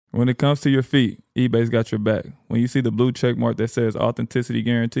When it comes to your feet, eBay's got your back. When you see the blue check mark that says authenticity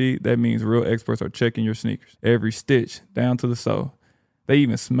guaranteed, that means real experts are checking your sneakers. Every stitch, down to the sole. They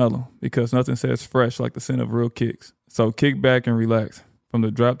even smell them because nothing says fresh like the scent of real kicks. So kick back and relax. From the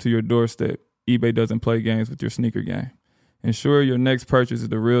drop to your doorstep, eBay doesn't play games with your sneaker game. Ensure your next purchase is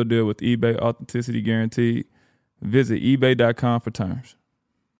the real deal with eBay Authenticity Guaranteed. Visit ebay.com for terms.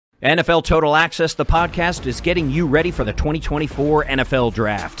 NFL Total Access, the podcast, is getting you ready for the 2024 NFL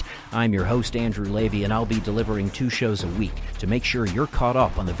Draft. I'm your host, Andrew Levy, and I'll be delivering 2 shows a week to make sure you're caught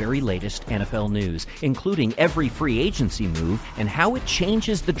up on the very latest NFL news, including every free agency move and how it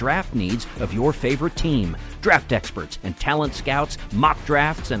changes the draft needs of your favorite team. Draft experts and talent scouts, mock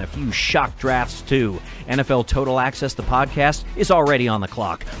drafts, and a few shock drafts, too. NFL Total Access, the podcast, is already on the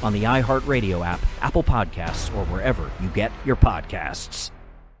clock on the iHeartRadio app, Apple Podcasts, or wherever you get your podcasts.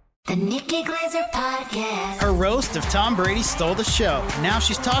 The Nikki Glaser Podcast. Her roast of Tom Brady stole the show. Now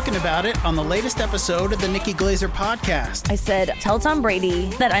she's talking about it on the latest episode of the Nikki Glaser Podcast. I said, tell Tom Brady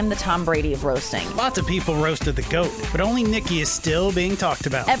that I'm the Tom Brady of roasting. Lots of people roasted the GOAT, but only Nikki is still being talked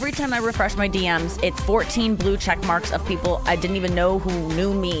about. Every time I refresh my DMs, it's 14 blue check marks of people I didn't even know who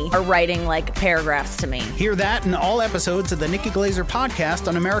knew me are writing like paragraphs to me. Hear that in all episodes of the Nikki Glaser Podcast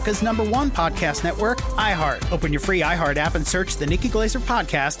on America's #1 podcast network, iHeart. Open your free iHeart app and search the Nikki Glaser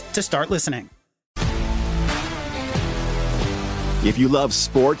Podcast to start listening. If you love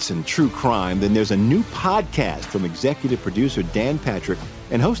sports and true crime, then there's a new podcast from executive producer Dan Patrick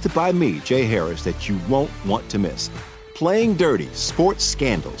and hosted by me, Jay Harris, that you won't want to miss. Playing Dirty: Sports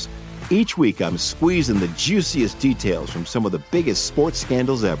Scandals. Each week, I'm squeezing the juiciest details from some of the biggest sports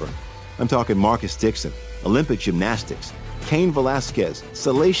scandals ever. I'm talking Marcus Dixon, Olympic gymnastics, Cain Velasquez,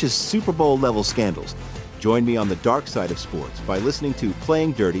 salacious Super Bowl-level scandals. Join me on the dark side of sports by listening to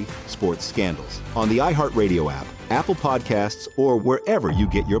Playing Dirty: Sports Scandals on the iHeartRadio app, Apple Podcasts, or wherever you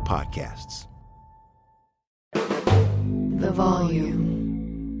get your podcasts. The volume.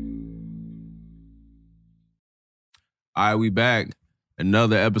 All right, we back.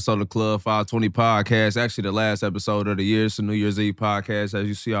 Another episode of Club 520 Podcast. Actually, the last episode of the year. It's a New Year's Eve podcast. As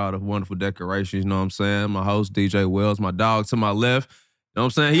you see all the wonderful decorations, you know what I'm saying? My host, DJ Wells, my dog to my left. You know what I'm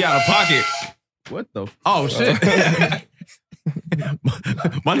saying? He out of pocket. What the? Oh, shit.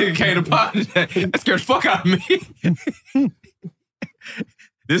 My nigga came to pocket. That scared the fuck out of me.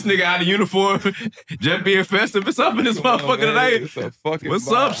 This nigga out of uniform, just being festive. It's up in this motherfucker today. What's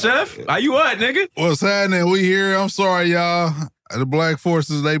up, Chef? How you at, nigga? What's happening? We here. I'm sorry, y'all. The black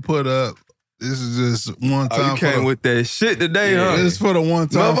forces they put up. This is just one time. Oh, you came with that shit today, huh? This is for the one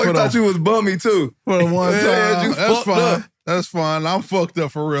time. Motherfucker thought you was bummy, too. For the one time. You That's fine. up. That's fine. I'm fucked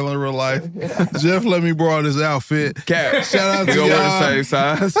up for real in real life. Jeff let me borrow this outfit. Cap. Shout out to y'all. y'all. Wear the same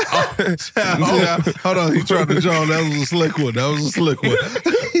size. Shout out to y'all. Hold on. He tried to joke. That was a slick one.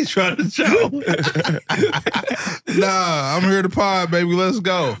 He tried to joke. Nah, I'm here to pod, baby. Let's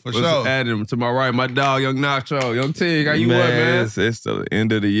go. For sure. Adam to my right, my dog, Young Nacho. Young Teague, how you what, man? It's the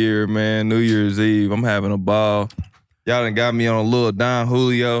end of the year, man. New Year's Eve. I'm having a ball. Y'all done got me on a little Don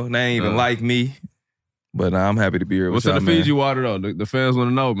Julio. They ain't even like me. But I'm happy to be here with What's y'all, in the man. Fiji water, though? The fans want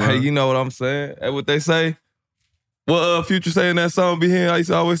to know, man. Hey, you know what I'm saying? That's what they say. What Future say in that song, Be Here? I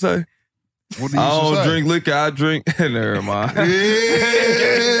used to always say, What do you I don't say? drink liquor, I drink. Never mind.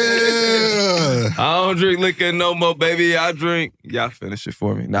 Yeah. I don't drink liquor no more, baby. I drink. Y'all finish it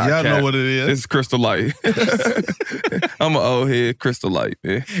for me. Nah, Y'all cap. know what it is. This is Crystal Light. I'm an old head. Crystal Light,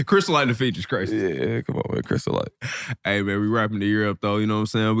 man. Crystal Light in the Fiji's crazy. Yeah, come on, man. Crystal Light. Hey, man, we wrapping the year up, though. You know what I'm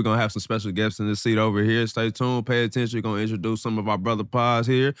saying? We're going to have some special guests in the seat over here. Stay tuned. Pay attention. We're going to introduce some of our brother pods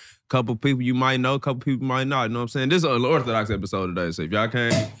here. Couple people you might know, couple people you might not. You know what I'm saying? This is an unorthodox episode today. So if y'all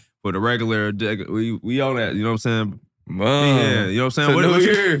came for the regular, we on that. You know what I'm saying? Yeah, you know what I'm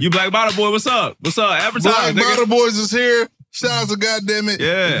saying? You Black Bottle Boy, what's up? What's up? Advertise, Black Bottle Boys is here. Shout out to goddammit.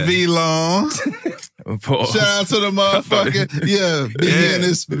 Yeah. V-Long. Shout out to the motherfucker. Yeah,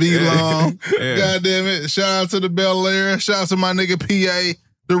 Ennis, V-Long. Yeah. Goddammit. Shout out to the Bel Air. Shout out to my nigga PA,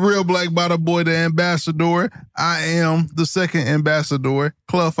 the real Black Bottle Boy, the ambassador. I am the second ambassador.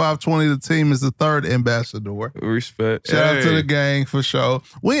 Club 520, the team, is the third ambassador. Respect. Shout out to the gang for sure.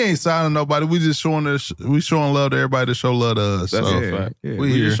 We ain't signing nobody. We just showing love to everybody to show love to us. That's so a fact. Yeah, we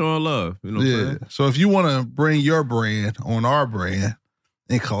we here. just showing love. You know what I'm saying? So if you want to bring your brand on our brand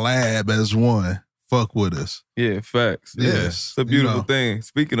and collab as one, fuck with us. Yeah, facts. Yes. Yeah. It's a beautiful thing.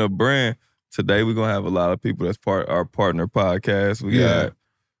 Speaking of brand, today we're going to have a lot of people that's our partner podcast. We got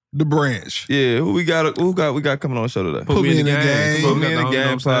The Branch. Yeah, who we got coming on the show today? Put me in the game. Put me in the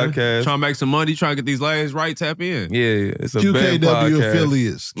game podcast. Trying to make some money, trying to get these lanes right, tap in. Yeah, it's a QKW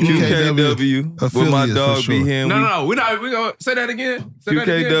affiliates. QKW with my dog sure. B Him. No, we gonna say that again.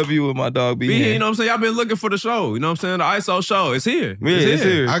 QKW with my dog B Him. You know what I'm saying? Y'all been looking for the show. You know what I'm saying? The ISO show. It's here. Yeah, it's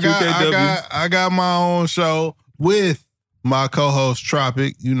here. I got my own show with my co-host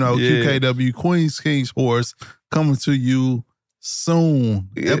Tropic. You know, QKW Queens King Sports coming to you soon.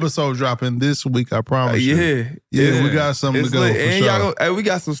 Episode dropping this week, I promise you. Yeah, we got something to go for and sure. Y'all we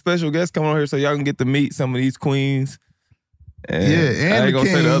got some special guests coming on here so y'all can get to meet some of these queens. And and I ain't gonna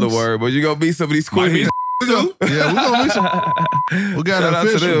say the other kings. word, but you gonna meet some of these queens. Yeah, we gonna meet some. We got an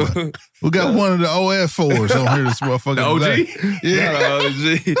official one. We got one of the OF4s on here this motherfucker. The OG? today. Yeah. Shout out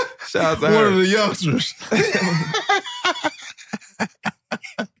to OG. Shout out to One her. of the youngsters.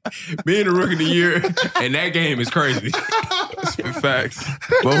 Being the rookie of the year, and that game is crazy. Facts.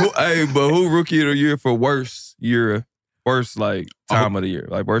 But who rookie of the year for worst like time of the year,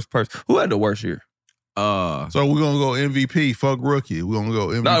 like worst person? Who had the worst year? So we're gonna go MVP. Fuck rookie. We're gonna go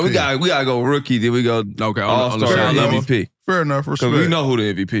MVP. No, we gotta go rookie. Then we go All-Star on the MVP. Fair enough. Respect. Because we know who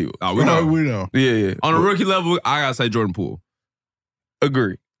the MVP was. Oh, we know. We know. Yeah. On a rookie level, I gotta say Jordan Poole.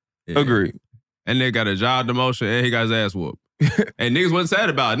 Agree. And they got a job demotion and he got his ass whooped. And niggas wasn't sad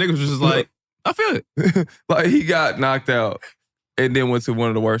about it. Niggas was just like, I feel it. Like he got knocked out and then went to one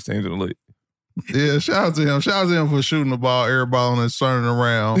of the worst teams in the league. Yeah, shout out to him. Shout out to him for shooting the ball, airball, and turning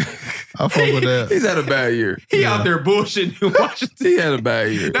around. I fuck with that. He's had a bad year. He out there bullshitting in Washington. He had a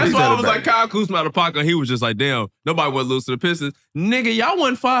bad year. That's why I was like, Kyle Kuzma out of pocket. He was just like, damn, nobody want to lose to the Pistons. Nigga, y'all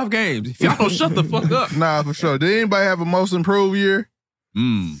won 5 games. If y'all don't shut the fuck up. Nah, for sure. Did anybody have a most improved year?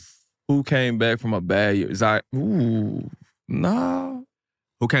 Who came back from a bad year? Nah.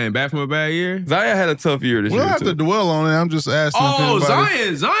 Who came back from a bad year? Zion had a tough year this We year. don't have to dwell on it. I'm just asking. if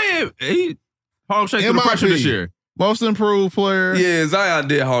anybody- Zion, he Harlem Shake through the pressure this year. Most improved player. Yeah, Zion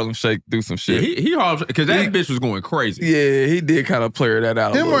did Harlem Shake do some shit. Yeah, he Harlem Shake, because that bitch was going crazy. Yeah, he did kind of player that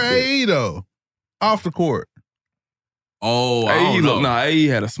out. Him a or little bit. AE though, off the court. Oh, I don't know. Nah, AE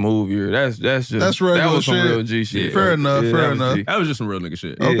had a smooth year. That's regular that was some shit. real G shit. Fair enough. Yeah, Fair that was enough. G. That was just some real nigga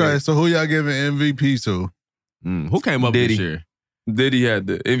shit. Okay, so who y'all giving MVP to? Who came up Diddy. this year? Diddy had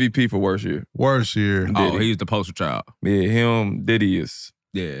the MVP for worst year. Worst year. Oh, he's the poster child. Yeah, him. Diddy is.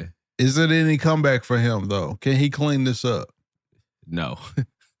 Yeah. Is it any comeback for him though? Can he clean this up? No.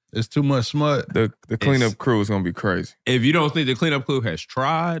 It's too much smut. The cleanup crew is gonna be crazy. If you don't think the cleanup crew has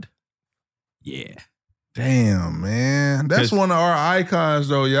tried, yeah. Damn, man. That's one of our icons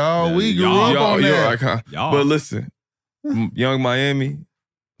though, y'all. Yeah, We grew y'all- up on You're that. icon. Y'all. But listen, Young Miami,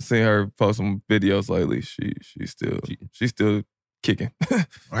 seen her post some videos lately. She's still kicking.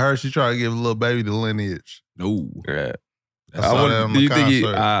 I heard she tried to give a little baby the lineage. No. Yeah. I saw that on do the you think he?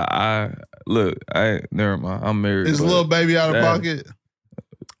 concert. Never mind. I'm married. Is but little baby out of that- pocket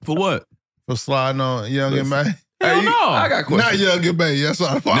For what? for sliding on Young and May? Hell no. I got questions. Not Young and May. That's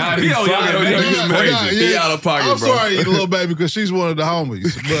out of pocket. Nah, if he on Young and May, he's crazy. He out of pocket, I'm bro. sorry, little baby, because she's one of the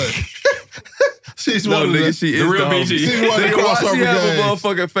homies, but she's No, one of nigga, the. she the is real the BG. homie. She's one of the Nigga, why she crossover have a games.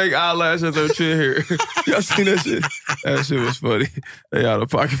 motherfucking fake eyelash as her chin hair? Y'all seen that shit? That shit was funny. They out of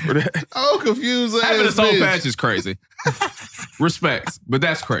pocket for that. Oh, confused Having a ass soul bitch. patch is crazy. Respects, but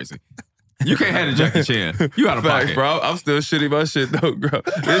that's crazy. You can't have a Jackie Chan. You out of Facts, pocket. bro. I'm still shitty my shit though, bro.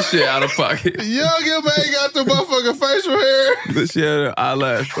 This shit out of pocket. Young and May got the motherfucking facial hair. This shit had an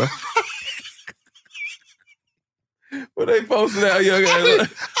eyelash, bro. When they posted that, Young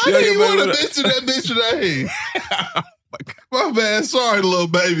I didn't want to mention that bitch name. My bad. Sorry, little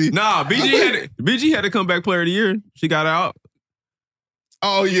baby. Nah, BG had a comeback player of the year. She got out.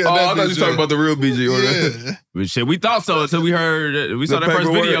 Oh, yeah. Oh, that I thought you bitch, were talking about the real BG order. Yeah. But shit, we thought so until we heard, we saw The that first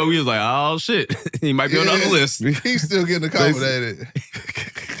paperwork. video. We was like, oh shit, he might be on the other list. He's still getting accommodated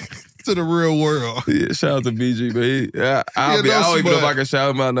to the real world. Yeah, shout out to BG, but I don't even know if I can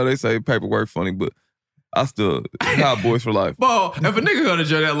shout him out. I know they say paperwork funny, but I still Cowboys for life. Bro, if a nigga go to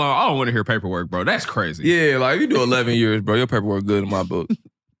jail that long, I don't want to hear paperwork, bro. That's crazy. Yeah, like if you do 11 years, bro, your paperwork good in my book.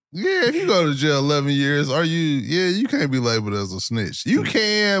 Yeah, if you go to jail 11 years, you can't be labeled as a snitch. You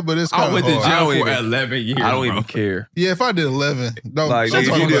can, but it's kind I of went to hard. jail for 11 years. I don't bro. even care. Yeah, if I did 11, don't Like, don't if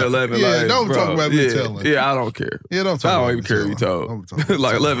talk you did about- 11, yeah, like, don't bro, talk about me yeah, telling. Yeah, I don't care. Yeah, don't talk I about don't me even care if you telling. told. Don't talk about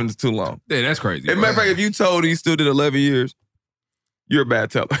Like me 11 is too long. Yeah, that's crazy. As a matter of fact, if you told and you still did 11 years, you're a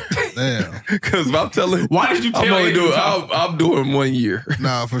bad teller. Damn. Because if I'm telling, Why did you tell I'm only him doing, to talk? I'm doing 1 year.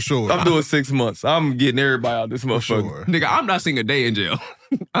 Nah, for sure. I'm doing 6 months. I'm getting everybody out this for motherfucker. sure. Nigga, I'm not seeing a day in jail.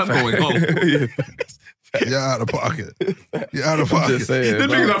 I'm going home. Yeah. You're out of pocket. You're out of pocket. Just saying, them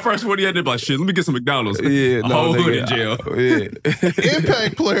niggas are first 40 they're like, shit, let me get some McDonald's. Yeah, a whole hood in jail. Yeah.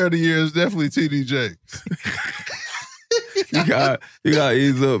 Impact player of the year is definitely TD Jakes. You got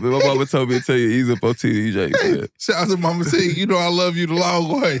ease up. My mama told me to tell you ease up on TD Jakes. Hey, shout out to Mama T. You know I love you the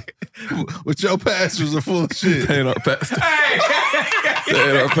long way. But your pastors are full of shit. They ain't our pastor. They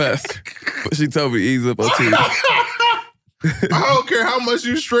ain't our pastor. But she told me ease up on TD. I don't care how much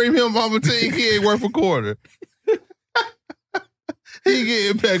you stream him, Mama T. He ain't worth a quarter. He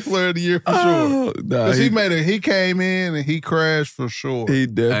get Impact Player of the Year for sure. Because he came in and he crashed for sure. He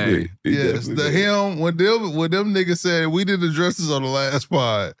definitely. Yes, when them niggas said we did address this on the last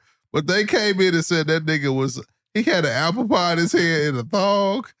pod, but they came in and said that nigga he had an apple pie in his head and a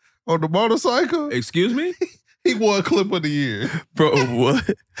thong on the motorcycle. Excuse me? He won Clip of the Year. Bro, what?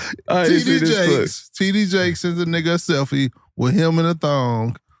 TD Jakes sends a nigga a selfie with him in a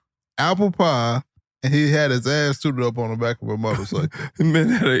thong, apple pie, and he had his ass tooted up on the back of a motorcycle. Man,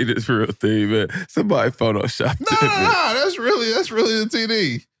 that ain't his real thing, man. Somebody photoshopped it. Nah, that's really the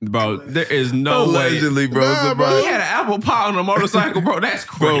TD. Bro, there is no Allegedly, way. bro. Nah, bro. He had an apple pie on a motorcycle, bro. That's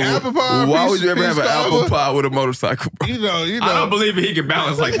crazy. Apple pie. Why would you ever have an apple pie with a motorcycle, bro? You know. I don't believe he can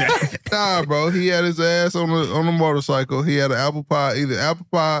balance like that. Nah, bro. He had his ass on the motorcycle. He had an apple pie, either apple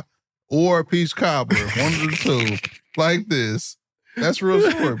pie or a peach cobbler, one of the two, like this. That's real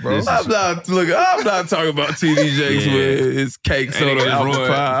short, bro. I'm not talking about TD Jakes with his cakes on the apple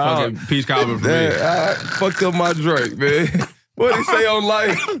pie. Fucking peach cobbler for me. I fucked up my drink, man. What did he say on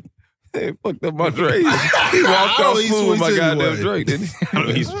life? Hey, fucked up my drink. He walked off smooth with my goddamn drink, didn't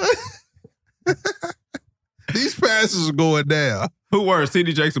he? These passes are going down. Who worse,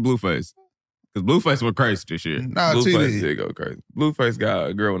 TD Jakes or Blueface? Because Blueface went crazy this year. Nah, Blueface TD. did go crazy. Blueface got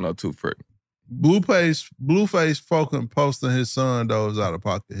a girl with no tooth prick. Blueface fucking posting his son though is out of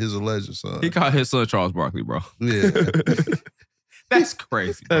pocket. His alleged son. He called his son Charles Barkley, bro. Yeah. That's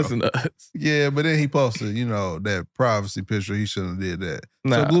crazy, bro. That's nuts. Yeah, but then he posted, that privacy picture. He shouldn't have did that.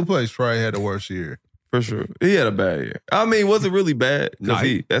 Nah. So Blueface probably had the worst year. For sure. He had a bad year. I mean, was it really bad?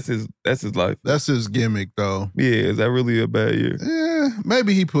 Because that's his life. That's his gimmick though. Yeah, is that really a bad year? Yeah,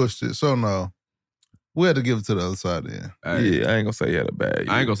 maybe he pushed it. So no. We had to give it to the other side then. Yeah, I ain't gonna say he had a bad year.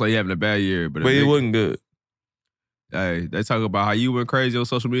 I ain't gonna say he having a bad year, but it wasn't good. Hey, they talk about how you went crazy on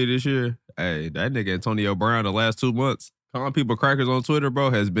social media this year. Hey, that nigga Antonio Brown the last 2 months, calling people crackers on Twitter, bro,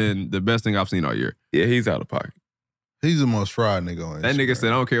 has been the best thing I've seen all year. Yeah, he's out of pocket. He's the most fried nigga on Instagram. That nigga said,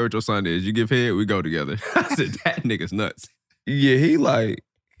 I don't care what your son is. You give head, we go together. I said, that nigga's nuts. Yeah, he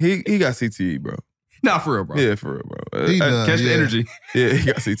got CTE, bro. Nah, for real, bro. Yeah, for real, bro. Catch the energy. Yeah, he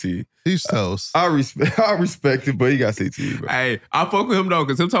got CTE. He's toast. I respect it, but he got CTE, bro. Hey, I fuck with him though,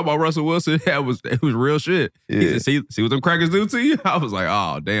 because him talking about Russell Wilson, it was real shit. Yeah. He said, see what them crackers do to you? I was like,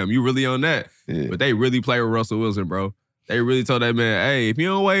 oh, damn, you really on that. Yeah. But they really play with Russell Wilson, bro. They really told that man, hey, if you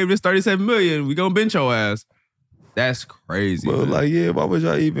don't waive this $37 million, we gonna bench your ass. That's crazy. But man. why would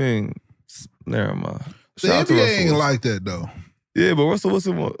y'all even? Never mind. The NBA ain't like that though. Yeah, but Russell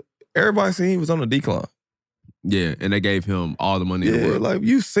Wilson, everybody seen he was on a decline. Yeah, and they gave him all the money in the world. Like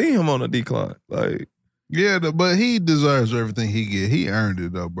you see him on a decline. Like, yeah, but he deserves everything he get. He earned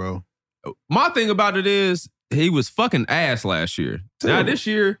it though, bro. My thing about it is he was fucking ass last year. Terrible. Now this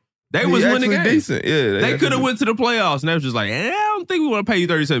year they was winning games. Decent. Yeah, they could have went to the playoffs, and they was just like, I don't think we want to pay you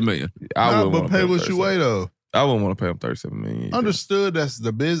 $37 million. But pay what you weigh though. I wouldn't want to pay him $37 million. Either. Understood that's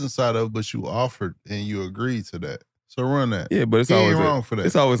the business side of it, but you offered and you agreed to that. So run that. Yeah, but it's he always ain't wrong for that.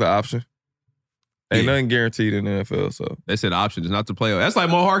 It's always an option. Ain't nothing guaranteed in the NFL, so. They said the option is not to play. That's like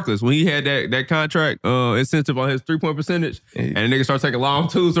Mo Harkless when he had that contract incentive on his 3-point percentage, and the nigga start taking long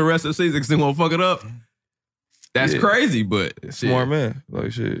twos the rest of the season because he won't fuck it up. That's crazy, but smart man.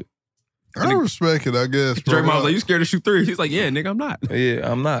 Like shit. I respect it, I guess. Draymond was like, you scared to shoot threes? He's like, yeah, nigga, I'm not.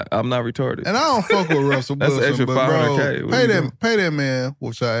 Yeah, I'm not retarded. And I don't fuck with Russell That's Wilson, an extra but bro, $500K. pay that man,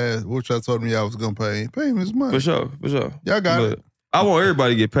 which I told him y'all was gonna pay. Pay him his money. For sure. Y'all got it. I want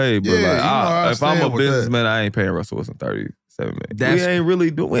everybody to get paid, but Yeah, if I'm a businessman, that. I ain't paying Russell Wilson $37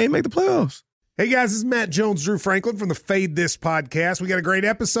 million. We ain't make the playoffs. Hey guys, this is Matt Jones, Drew Franklin from the Fade This podcast. We got a great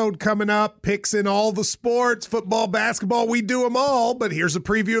episode coming up, picks in all the sports, football, basketball, we do them all, but here's a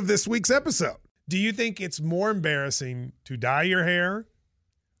preview of this week's episode. Do you think it's more embarrassing to dye your hair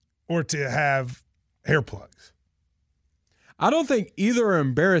or to have hair plugs? I don't think either are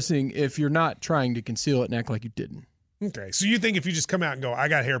embarrassing if you're not trying to conceal it and act like you didn't. Okay, so you think if you just come out and go, I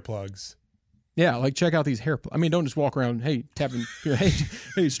got hair plugs. Yeah, like check out these hair plugs. I mean, don't just walk around, hey, tapping,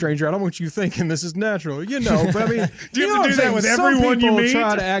 hey, stranger, I don't want you thinking this is natural. But I mean, do you have to do that with everyone you meet?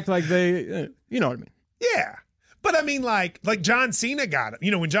 Try to act like they, you know what I mean? Yeah. But I mean, like John Cena got it.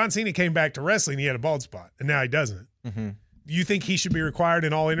 You know, when John Cena came back to wrestling, he had a bald spot, and now he doesn't. Mm-hmm. You think he should be required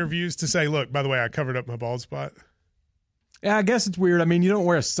in all interviews to say, look, by the way, I covered up my bald spot? Yeah, I guess it's weird. I mean, you don't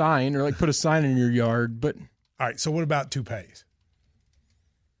wear a sign or like put a sign in your yard, but. All right, so what about toupees?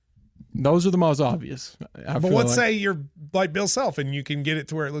 Those are the most obvious. But let's say you're like Bill Self and you can get it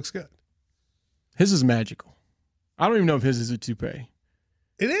to where it looks good. His is magical. I don't even know if his is a toupee.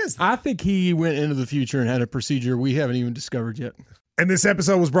 It is. I think he went into the future and had a procedure we haven't even discovered yet. And this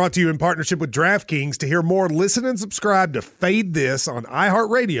episode was brought to you in partnership with DraftKings. To hear more, listen and subscribe to Fade This on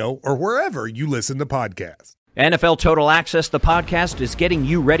iHeartRadio or wherever you listen to podcasts. NFL Total Access, the podcast, is getting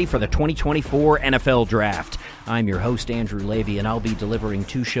you ready for the 2024 NFL Draft. I'm your host, Andrew Levy, and I'll be delivering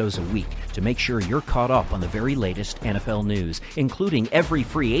 2 shows a week to make sure you're caught up on the very latest NFL news, including every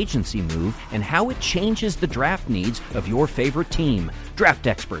free agency move and how it changes the draft needs of your favorite team. Draft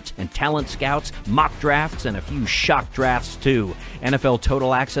experts and talent scouts, mock drafts, and a few shock drafts, too. NFL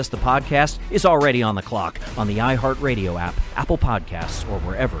Total Access, the podcast, is already on the clock on the iHeartRadio app, Apple Podcasts, or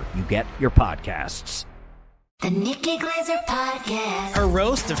wherever you get your podcasts. The Nikki Glaser Podcast. Her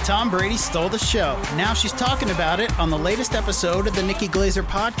roast of Tom Brady stole the show. Now she's talking about it on the latest episode of the Nikki Glaser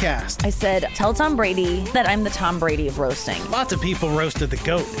Podcast. I said, tell Tom Brady that I'm the Tom Brady of roasting. Lots of people roasted the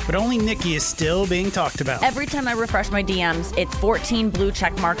GOAT, but only Nikki is still being talked about. Every time I refresh my DMs, it's 14 blue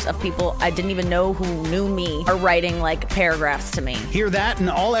check marks of people I didn't even know who knew me are writing like paragraphs to me. Hear that in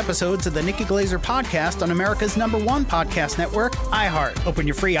all episodes of the Nikki Glaser Podcast on America's #1 podcast network, iHeart. Open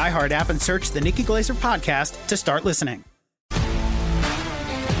your free iHeart app and search the Nikki Glaser Podcast to start listening.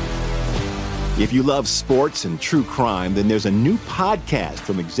 If you love sports and true crime, then there's a new podcast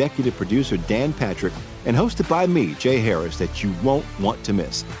from executive producer Dan Patrick and hosted by me, Jay Harris, that you won't want to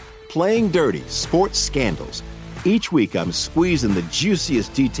miss. Playing Dirty: Sports Scandals. Each week, I'm squeezing the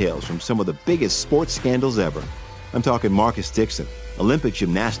juiciest details from some of the biggest sports scandals ever. I'm talking Marcus Dixon, Olympic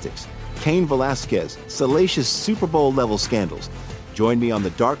gymnastics, Cain Velasquez, salacious Super Bowl-level scandals. Join me on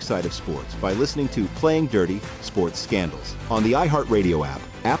the dark side of sports by listening to Playing Dirty: Sports Scandals on the iHeartRadio app,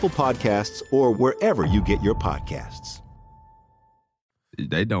 Apple Podcasts, or wherever you get your podcasts.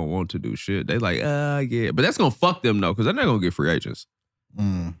 They don't want to do shit. They like, yeah. But that's going to fuck them, though, because they're not going to get free agents.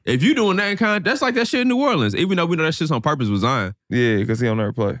 If you doing that kind, that's like that shit in New Orleans. Even though we know that shit's on purpose with Zion. Yeah, because he don't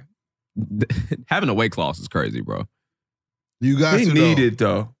never play. Having a weight clause is crazy, bro. You got he to need it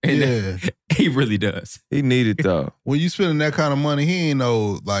though. And yeah, he really does. He need it though. When you spending that kind of money, he ain't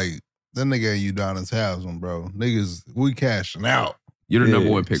no like that nigga ain't Udonis Haslam, bro. Niggas, we cashing out. You're the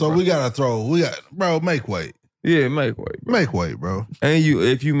number one pick. So bro. we gotta bro, make weight. Yeah, make weight. Bro. Make weight, bro. And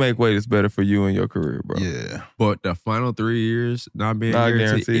if you make weight, it's better for you and your career, bro. Yeah. But the final 3 years not being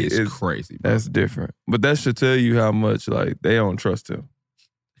guaranteed is crazy, bro. That's different. But that should tell you how much like they don't trust him.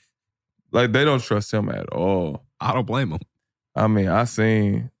 Like they don't trust him at all. I don't blame him. I mean, I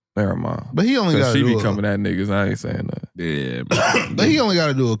seen never mind. But he only got to she do be coming at niggas. I ain't saying that. Yeah, but he only got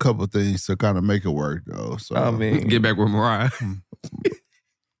to do a couple things to kind of make it work, though. So I mean, get back with Mariah.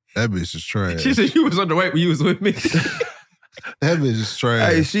 That bitch is trash. She said you was underweight when you was with me. That bitch is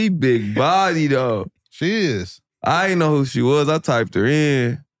trash. Hey, she big body though. She is. I ain't know who she was. I typed her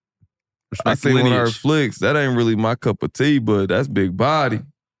in. I seen one of her flicks. That ain't really my cup of tea, but that's big body.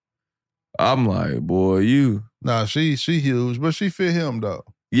 I'm like, boy, you. Nah, she huge, but she fit him though.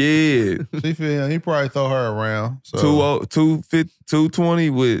 Yeah. She fit him. He probably throw her around. So 220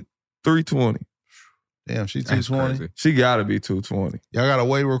 with 320. Damn, she 220. She gotta be 220. Y'all got a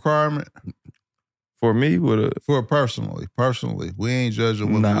weight requirement? For me, personally. We ain't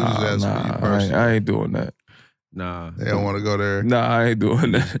judging women. We just asking for you personally. I ain't doing that. Nah. They don't want to go there. Nah, I ain't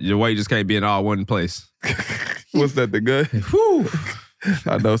doing that. Your weight just can't be in all one place. What's that, the gut? Whew.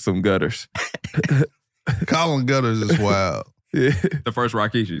 I know some gutters. Colin Gutters is wild. Yeah. The first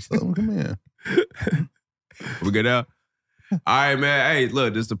Rakishis. Come in. We good now? All right, man. Hey,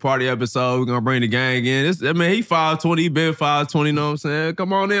 look, this is the party episode. We're going to bring the gang in. He 5'20", he been 5'20", you know what I'm saying?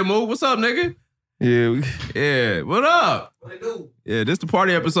 Come on in, move. What's up, nigga? Yeah. Yeah, what up? What they do? Yeah, this the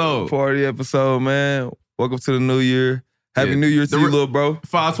party episode. Party episode, man. Welcome to the new year. Happy New Year to you, little bro.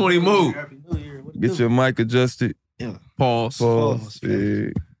 520 move. Happy New Year. What Get your mic adjusted. Yeah. Pause. Yeah.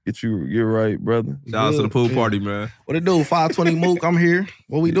 You're right, brother. Shout out to the pool party, man. What it do? 520 Mook, I'm here.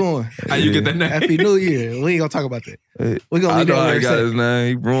 What we doing? How you get that name? Happy New Year. We ain't gonna talk about that. We gonna leave I know that I where got it's his name.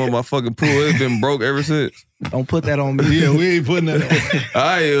 He ruined my fucking pool. It's been broke ever since. Don't put that on me. Yeah, we ain't putting that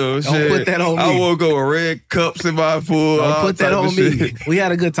on. Don't put that on me. I woke up with red cups in my pool. Don't put that on me. Shit. We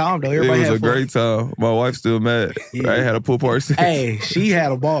had a good time though. Everybody it was had a fun. great time. My wife's still mad. Yeah. I ain't had a pool party since. Hey, she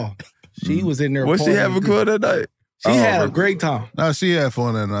had a ball. She was in there. What she having fun that night? She had a great time. No, she had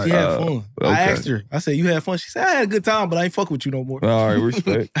fun that night. She had fun. Okay. I asked her. I said, "You had fun?" She said, "I had a good time, but I ain't fuck with you no more." All right,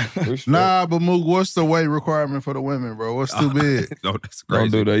 respect. Nah, but Mook, what's the weight requirement for the women, bro? What's too big? No, that's crazy.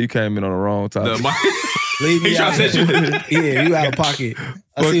 Don't do that. You came in on the wrong topic. Leave me He out. trying to set you. Yeah, you out of pocket.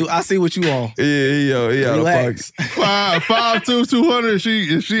 I see what you on. Yeah, he out of Relax. pocket. 5'2", 200.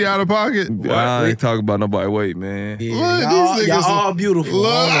 Is she out of pocket? I ain't talking about nobody weight, man. Yeah, Look, these y'all niggas all beautiful.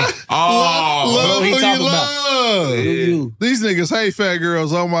 Love what he who you talking love. Yeah. These niggas hate fat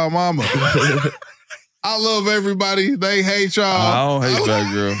girls on my mama. I love everybody. They hate y'all. I don't hate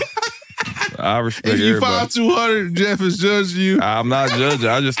that girl. I respect If you everybody. 5'2", Jeff is judging you. I'm not judging.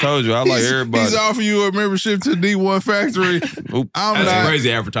 I just told you I like everybody. He's offering you a membership to D1 Factory. I'm That's not.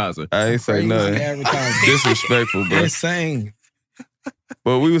 crazy advertising. I ain't say nothing. Disrespectful, bro. Insane.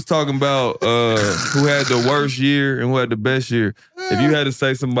 But we was talking about who had the worst year and who had the best year. If you had to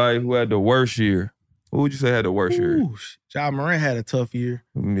say somebody who had the worst year, who would you say had the worst year? Ja Morant had a tough year.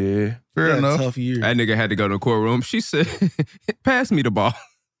 Yeah, fair enough. Tough year. That nigga had to go to the courtroom. She said, "Pass me the ball."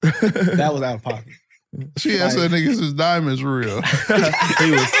 That was out of pocket. She asked that niggas his diamonds real.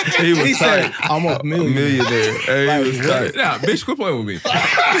 he was He said, tight. "I'm a millionaire." Hey, he was tight. Nah, bitch, quit playing with me.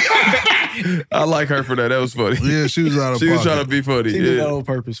 I like her for that. That was funny. Yeah, she was out of She pocket. was trying to be funny. She did that Yeah. on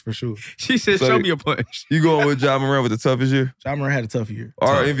purpose for sure. She said, So- "Show me a punch." You going with Ja Morant with the toughest year? Ja Morant had a tough year.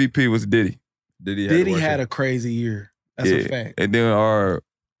 Our MVP was Diddy. Diddy had a crazy year. That's a fact. And then our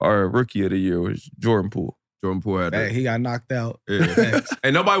rookie of the year was Jordan Poole. Jordan Poole had Fact. that. He got knocked out. Yeah.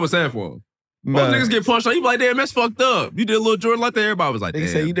 And nobody was saying for him. Most Nah. niggas get punched on. You be like, damn, that's fucked up. You did a little Jordan like that. Everybody was like, They damn.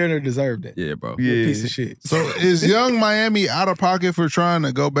 say you didn't deserve that. Yeah, bro. You a piece of shit. So is young Miami out of pocket for trying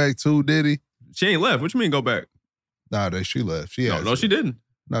to go back to Diddy? She ain't left. What you mean go back? Nah, she left. She No, she didn't.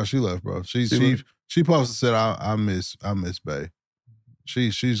 No, she left, bro. She left? posted said I miss Bay.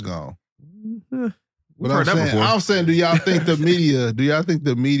 She's gone. We've But heard that before. I'm saying, do y'all think the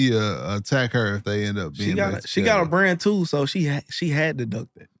media attack her if they end up being She got a brand too, so she had to duck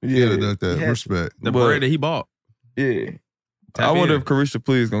that. Yeah, that He had respect. The But- brand that he bought. Yeah. Tap I wonder in. if Carisha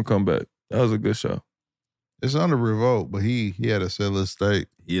Please gonna come back. That was a good show. It's under revolt, but he had to sell his stake.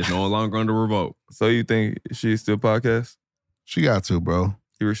 He is no longer under revolt. So you think she's still podcast? She got to, bro.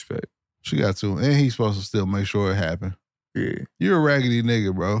 You respect. She got to, and he's supposed to still make sure it happened. Yeah. You're a raggedy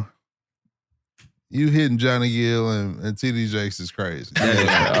nigga, bro. You hitting Johnny Gill and TD Jakes is crazy.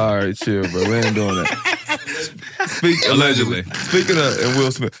 Yeah. All right, chill, bro. We ain't doing that. Allegedly. Speaking of, and Will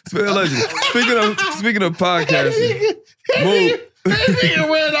Smith. Allegedly. Speaking of podcasting, move. That nigga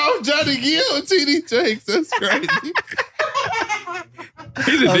ran off Johnny Gill and TD Jakes. That's crazy.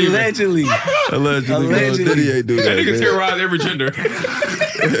 He's a demon. Allegedly. Allegedly. Bro. Diddy ain't do that. That nigga man. terrorize every gender.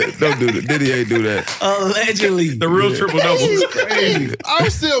 Don't do that. Diddy ain't do that. Allegedly. The real triple double. Crazy. I'm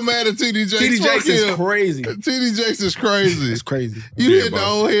still mad at TD Jakes. TD Jakes Fuck is him. crazy. TD Jakes is crazy. It's crazy. You Yeah, hit the bro.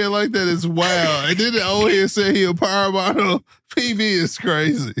 old head like that is wild. And then the old head said he a power bottle. PB is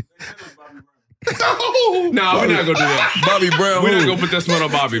crazy. No. Nah, we're not gonna do that. Bobby Brown. We're who? not gonna put that smell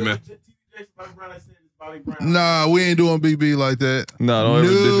on Bobby, man. Nah, we ain't doing BB like that. No, don't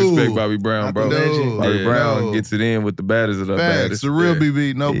ever disrespect Bobby Brown, bro. No. Bobby Yeah. Brown No. gets it in with the baddest of the Facts. baddest. The real Yeah.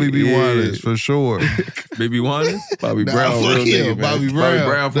 BB. No BB Yeah. Winans for sure. Baby Wanders? Bobby Nah, Brown, fuck real him. nigga, man. Bobby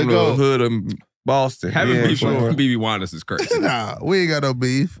Brown. from The the GOAT. hood of Boston. Having Yeah, beef sure. with BB Wanders is crazy. Nah, we ain't got no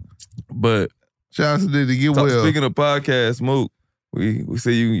beef. But Shout out to Diddy. Get so, well. speaking of podcast, Mook, we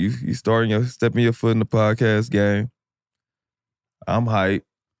see you stepping your foot in the podcast game. I'm hyped.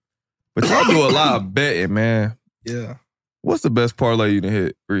 But y'all do a lot of betting, man. Yeah. What's the best parlay you done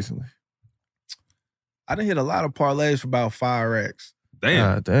hit recently? I done hit a lot of parlays for about 5 racks.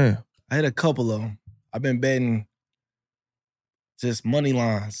 Damn. God damn. I hit a couple of them. I've been betting just money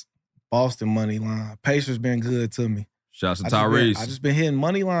lines. Boston money line. Pacers been good to me. Shouts to I Tyrese. just been hitting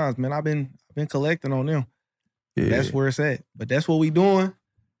money lines, man. I've been collecting on them. Yeah. That's where it's at. But that's what we doing.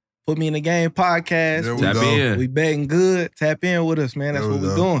 Put Me in the Game podcast. There we Tap go. in. We betting good. Tap in with us, man. That's There what we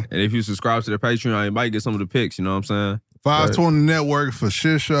we go. doing. And if you subscribe to the Patreon, you might get some of the picks, you know what I'm saying? 520 Network for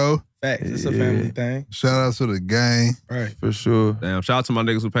shit show. Facts. It's a Yeah. family thing. Shout out to the gang. Right. For sure. Damn, shout out to my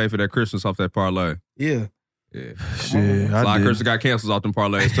niggas who paid for that Christmas off that parlay. Yeah. Yeah. Shit, A lot I of did. Christmas got canceled off them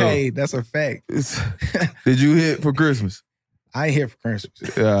parlays, too. Hey, that's a fact. Did you hit for Christmas? I ain't here for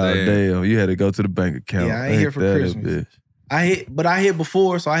Christmas. Ah, damn. You had to go to the bank account. Yeah, I ain't here for that a Christmas. bitch? I hit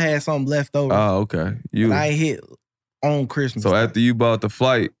before, so I had something left over. Oh, okay. But I ain't hit on Christmas. So after you bought the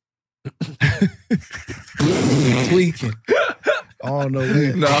flight, tweaking. I don't know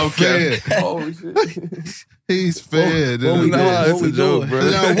when. no, I'm Fed. kidding. Holy shit. He's fed. What we Nah, doing? it's What a we joke, doing? bro.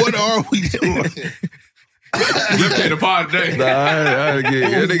 Now, what are we doing? Lift came to pod today. Nah, I had to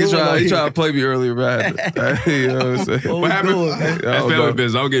get. That nigga tried to play me earlier, man. You know what I'm saying? What happened? That's family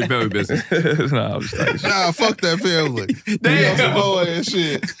business. I don't get family business. Nah, I'm just talking shit. Nah, fuck that family. Damn. Some boy and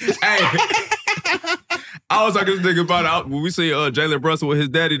shit. Hey. I was talking to this nigga about it. When we see Jalen Brunson with his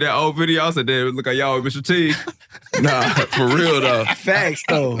daddy, that old video, I said, damn, look like y'all with Mr. Teague. Nah, for real though. Facts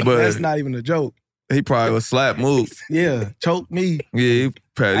though. But that's not even a joke. He probably was slap move. Yeah, choke me. Yeah, he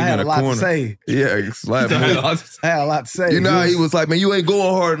probably I had in a the lot corner. to say. Yeah, slap move. I had a lot to say. You know how he was like, man, you ain't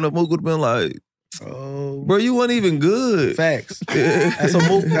going hard enough. Mook would have been like, oh, bro, you wasn't even good. Facts.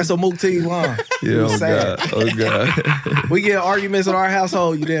 That's a Mook team line. Yeah, oh sad. God. Oh God. We get arguments in our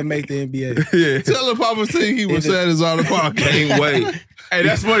household. You didn't make the NBA. Yeah. Tell Papa T he was sad as out of pocket. Can't wait. Hey,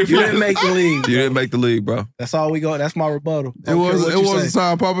 that's funny. You didn't make the league. You didn't make the league, bro. That's all we got. That's my rebuttal. It was the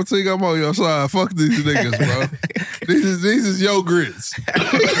time Papa T, I'm on your side. Fuck these niggas, bro. These is your grits.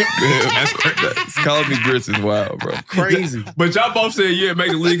 That's crazy. Calling me grits is wild, bro. Crazy. But y'all both said you didn't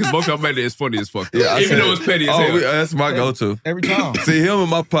make the league because both y'all made it as funny as fuck. Yeah, Even though it's petty as hell. That's my go-to. Every time. See, him and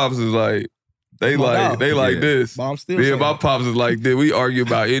my pops is like, they like this. But I'm still Me saying and my pops is like this. We argue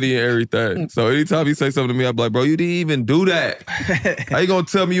about any and everything. So anytime he say something to me, I'm like, bro, you didn't even do that. How you gonna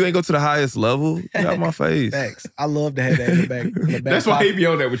tell me you ain't go to the highest level? Get out my face. Facts. I love to have that in the back. In the back That's why he be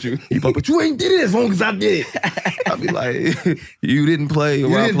on that with you. He like, but you ain't did it as long as I did. I be like, you didn't play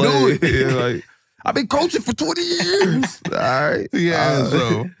where I played. Yeah, like, I've been coaching for 20 years. All right. Yeah,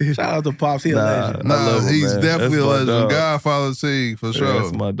 so. Shout out to Pops. He a legend. Nah, he's definitely a legend. Dog. Godfather Teague, for sure.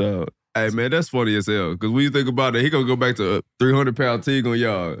 That's my dog. Hey, man, that's funny as hell. Because when you think about it, he going to go back to a 300-pound Teague on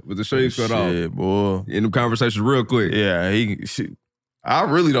y'all with the shades cut off. Shit, boy. In the conversation real quick. Yeah, I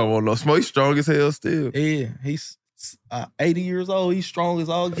really don't want no smoke. He's strong as hell still. Yeah, he's 80 years old. He's strong as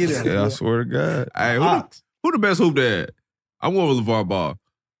all get out. Yeah, I swear to God. Hey, who the best hoop dad? I'm going with LeVar Ball.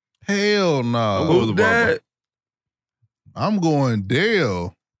 Hell no. I'm going with LeVar Ball. I'm going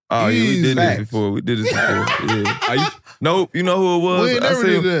Dale. Oh, yeah, we did this before. We did this before. Yeah. Nope, you know who it was? We never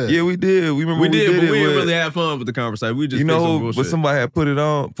did that. Yeah, we did. We remember we did, but it we didn't with, really have fun with the conversation. We just you know who, but somebody had put it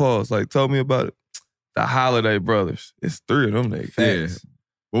on, pause, like told me about it. The Holiday Brothers. It's 3 of them niggas. Yeah.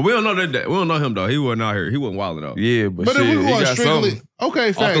 Well, we don't know that. We don't know him though. He wasn't out here. He wasn't wilding out. Yeah, but if shit, we he want got strictly, something.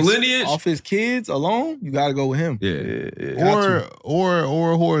 okay, facts. Off the lineage? Off his kids alone, you got to go with him. Yeah.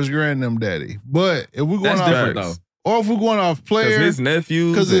 Or Horace Grand them daddy. But if we're going That's off different though. Or if we're going off player, Because his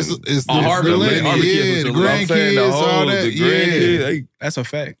nephews. because it's Harvey, the lineage, Harvey kids yeah, was the the- I'm saying grandkids, all that, the yeah. grandkids, That's a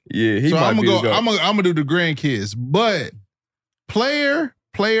fact. Yeah, he So might I'm be gonna the go. GOAT. I'm gonna do the grandkids, but player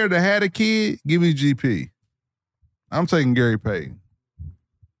that had a kid, give me GP. I'm taking Gary Payton.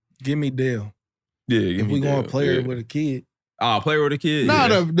 Give me Dale. Yeah, If we going player with a kid. Player with a kid. No,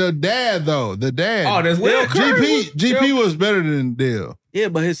 yeah. the dad though. The dad. Oh, that's Lil Curry. GP was better than Dale. Yeah,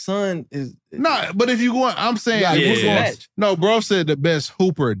 but his son is. No, but if you going, I'm saying, Yeah, if we're yeah. going, no, bro said the best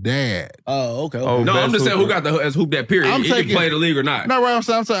hooper dad. Oh, okay. Oh, No, I'm best just saying who hooper. got the as hoop that period. I'm He can taking- play the league or not. No, right?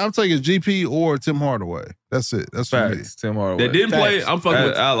 I'm taking GP or Tim Hardaway. That's it. That's for me. Facts. Tim Hardaway. That didn't play. Facts. I'm fucking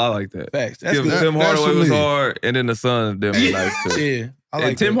with. I like that. Facts. That's Tim, good. Tim That's Hardaway for was me. hard, and then the son of them was nice too. Yeah. I like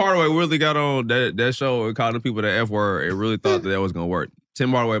And Tim that. Hardaway really got on that show and called the people the F word and really thought that was gonna work.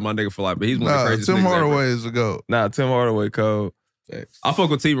 Tim Hardaway, my nigga for life, but he's one of the Nah, craziest Tim niggas ever. Hardaway is a GOAT. Nah, Tim Hardaway cold. Facts. I fuck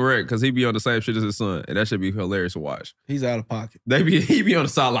with T. Morant because he be on the same shit as his son, and that should be hilarious to watch. He's out of pocket. He be on the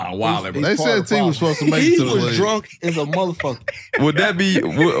sideline wild. He's They part said of the T was problem. supposed to make it He to the was league. drunk as a motherfucker. Would that be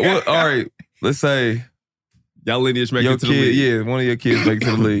what, all right? Let's say Y'all lineage make your it to the kid, league. yeah, one of your kids make it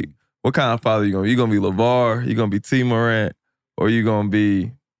to the league. What kind of father you gonna be? You gonna be LeVar? You gonna be T. Morant? Or you gonna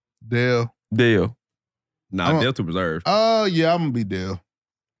be Dale. Dale? Nah, Dale too reserved. Oh, yeah, I'm going to be Dale.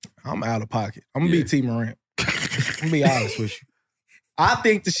 I'm out of pocket. I'm gonna Yeah. be T. Morant. I'm gonna be honest with you. I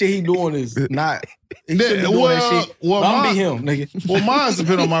think the shit he doing is not. He shouldn't be doing that shit. well, I'm gonna be my- him, nigga. Well, mine's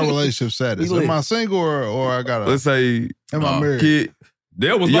depend on my relationship status. He lit. Am I single or I got a? Let's say Am I married? kid,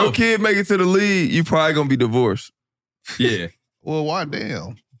 Dale was your low. kid make it to the league, you probably gonna be divorced. Yeah. Well, why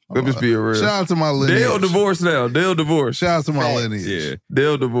damn? Let me just be real. Shout out to my lineage. Dale divorced now. Dale divorced. Shout out to my Facts. lineage. Yeah.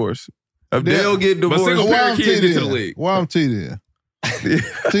 Dale divorced. If Dale- Dale get But divorced, single Why parent I'm kids T get to the then? league. Why I'm T then?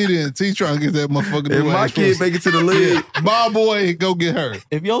 T trying to get that motherfucker. if my kid make it to the league, ball boy, go get her.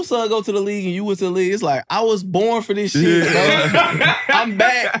 If your son go to the league and you went to the league, it's like I was born for this shit. Bro. I'm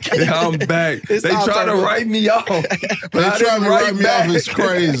back. I'm back. It's They all try to time. write me off. They But I trying didn't to write me back. off. It's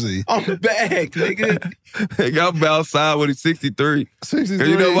crazy. I'm back, nigga. I'm outside when he's 63. 63.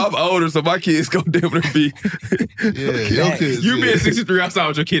 You know, I'm older, so my kids gonna damn near be. Yeah, your kids. You yeah. being 63 outside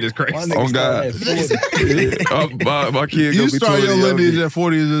with your kid is crazy. My nigga Oh, started God. at 40. my kids You gonna be start 20 your young. lineage at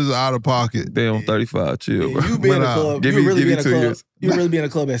 40 is out of pocket. Damn, 35. Chill, bro. You be in a But, club. give You me- really give be me in a 2 club. years. You really be in a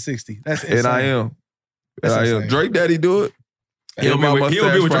club at 60. That's insane. And I am. Drake Daddy do it. He'll be my with mustache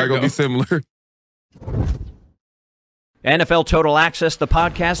Drake, probably gonna be though. similar. NFL Total Access, the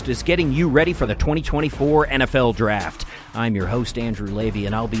podcast, is getting you ready for the 2024 NFL Draft. I'm your host, Andrew Levy,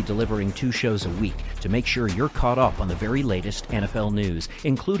 and I'll be delivering 2 shows a week to make sure you're caught up on the very latest NFL news,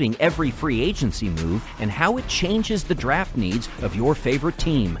 including every free agency move and how it changes the draft needs of your favorite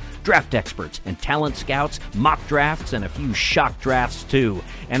team. Draft experts and talent scouts, mock drafts, and a few shock drafts, too.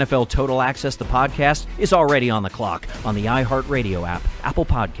 NFL Total Access, the podcast, is already on the clock on the iHeartRadio app, Apple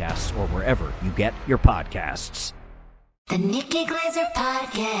Podcasts, or wherever you get your podcasts. The Nikki Glaser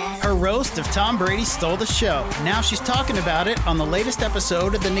Podcast. Her roast of Tom Brady stole the show. Now she's talking about it on the latest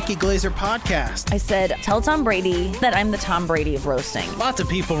episode of the Nikki Glaser Podcast. I said, tell Tom Brady that I'm the Tom Brady of roasting. Lots of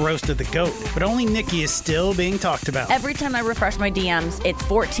people roasted the GOAT, but only Nikki is still being talked about. Every time I refresh my DMs, it's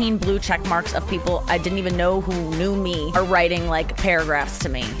 14 blue check marks of people I didn't even know who knew me are writing like paragraphs to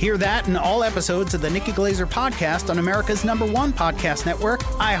me. Hear that in all episodes of the Nikki Glaser Podcast on America's #1 podcast network,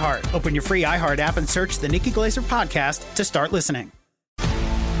 iHeart. Open your free iHeart app and search the Nikki Glaser Podcast to start listening.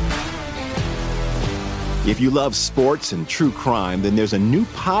 If you love sports and true crime, then there's a new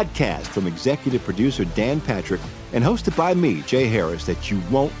podcast from executive producer Dan Patrick and hosted by me, Jay Harris, that you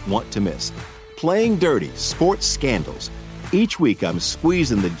won't want to miss. Playing Dirty: Sports Scandals. Each week, I'm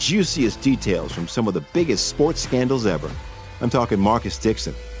squeezing the juiciest details from some of the biggest sports scandals ever. I'm talking Marcus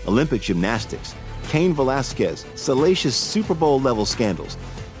Dixon, Olympic gymnastics, Cain Velasquez, salacious Super Bowl-level scandals.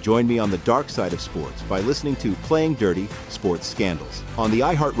 Join me on the dark side of sports by listening to Playing Dirty: Sports Scandals on the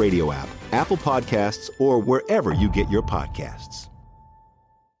iHeartRadio app, Apple Podcasts, or wherever you get your podcasts.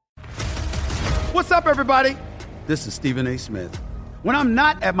 What's up, everybody? This is Stephen A. Smith. When I'm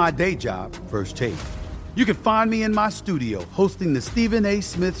not at my day job, First Take, you can find me in my studio hosting the Stephen A.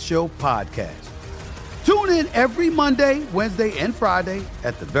 Smith Show podcast. Tune in every Monday, Wednesday, and Friday,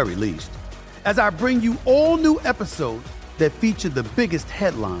 at the very least, as I bring you all new episodes that feature the biggest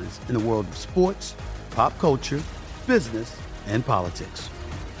headlines in the world of sports, pop culture, business, and politics.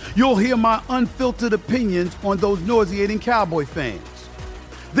 You'll hear my unfiltered opinions on those nauseating Cowboy fans,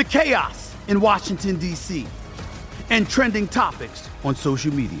 the chaos in Washington, D.C., and trending topics on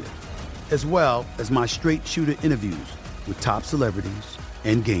social media, as well as my straight shooter interviews with top celebrities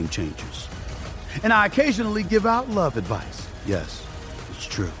and game changers. And I occasionally give out love advice. Yes, it's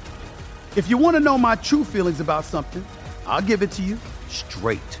true. If you want to know my true feelings about something, I'll give it to you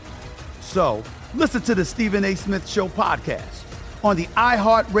straight. So, listen to the Stephen A. Smith Show podcast on the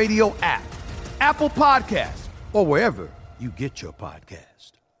iHeartRadio app, Apple Podcasts, or wherever you get your podcast.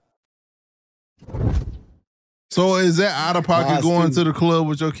 So is that out of pocket going to the club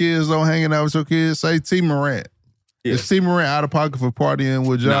with your kids, though, hanging out with your kids? Say T. Morant. Yeah. Is T. Morant out of pocket for partying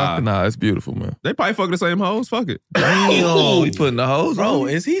with y'all? Nah, it's beautiful, man. They probably fuck the same hoes. Fuck it. Damn, he putting the hoes on. Bro,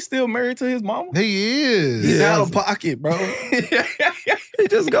 is he still married to his mama? He is. He's out of pocket, bro. He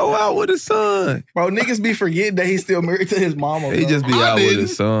just go out with his son. Bro, niggas be forgetting that he's still married to his mama, bro. He just be out with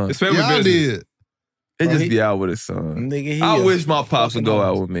his son. It's family Y'all business. did. He Bro, just he- be out with his son. Nigga, he I a wish my pops would fucking go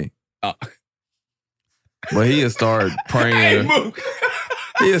out hoes. with me. But he'll start praying.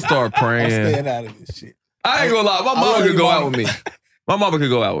 He'll start I'm praying. staying out of this shit. I ain't gonna lie. My I mama love could your go mama. out with me. My mama could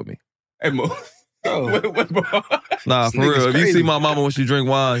go out with me. Hey, Mo. Bro, Nah, This for real. nigga's If you crazy. see my mama when she drink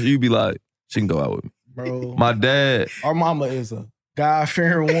wine, you be like, she can go out with me. bro. My dad, Our mama is a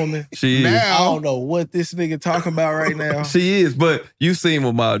God-fearing woman. she is. I don't know what this nigga talking about right now. She is, but you seen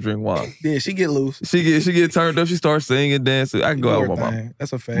when my drink wine. Yeah, she get loose. She get turned up. She starts singing, dancing. I can go out with my mama. Thing.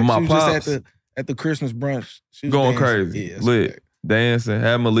 That's a fact. But my she was pops, just at the Christmas brunch. She was going dancing. crazy, Yeah, that's a lit, fact. dancing.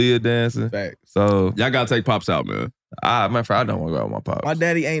 Had Malia dancing. Fact. So Y'all gotta take pops out, man. matter of fact, I don't want to go out with my pops. My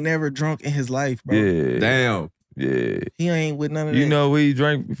daddy ain't never drunk in his life, bro. Yeah, Damn. yeah. He ain't with none of You that. know where he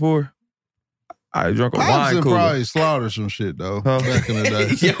drank before? I drank a Pops wine and cooler. probably slaughtered some shit, though, back in the day.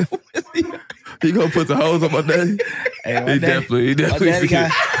 He gonna put the hose on my daddy? Hey, my He daddy- definitely used to my get daddy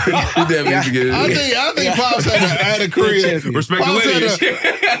got- he definitely used to get it. I think Pops had a crib. Respect the Pops had lineage.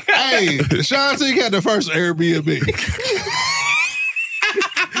 Hey, Shantique had the first Airbnb.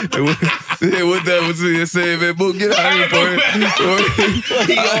 What that was he saying, man? Book, get out of here, boy.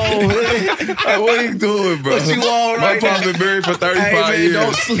 What are you doing, bro? What you on My right pops now? been married for 35 Hey,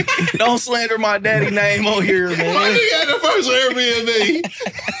 man, years. don't slander my daddy name on here, My man. nigga had the first Airbnb.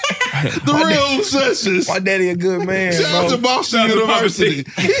 The real obsessions. My daddy a good man, Shout out to bro. Boston University.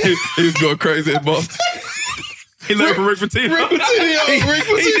 He was going crazy at Boston. He learned from Rick Pitino. Rick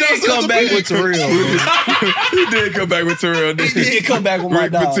Pitino He did come back with Terrell. He did come back with Terrell. He did come back with my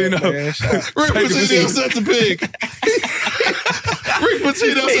Rick dog. Pitino. Man. Shout out. Rick Pitino set the pig. Rick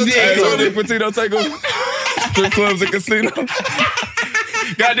Pitino set the Hey, so pig. Rick Pitino take him strip clubs and casino.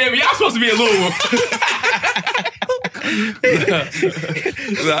 Goddamn, y'all supposed to be in Louisville.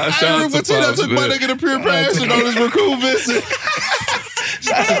 Shout out to Pops, took my nigga to Pure Passion on his recruit visit.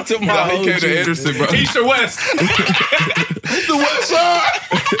 Shout out to my He came to Anderson, bro. East or West? The West Side.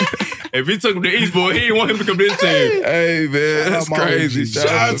 If he took him to East, boy, he didn't want him to come to this team. Hey, man, that's crazy. Shout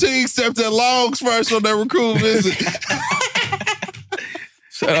out to Teague stepped at Longs first on that recruit visit.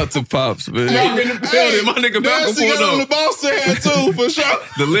 Shout out to Pops, man. Y'all in the building. My nigga Malcolm Nasty pulled got on the up. Boston hat too, for sure.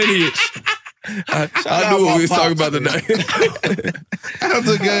 The lineage. I knew what we was talking about today. Out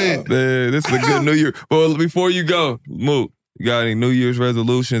the game. Man, this is a good New Year. Well, before you go, Mook, you got any New Year's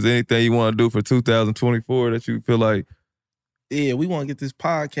resolutions, anything you want to do for 2024 that you feel like? Yeah, we want to get this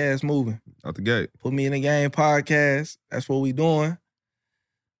podcast moving. Out the gate. Put Me in the Game podcast. That's what we doing.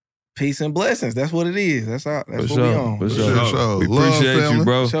 Peace and blessings. That's what it is. That's what we on. For sure. We Love, appreciate family. you,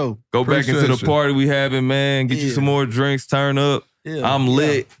 bro. Sure. Go back into Appreciate the you. party we having, man. Get you some more drinks. Turn up. I'm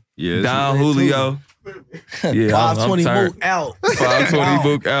lit. Yeah, Don Julio. Yeah, 520 I'm tired. book out. 520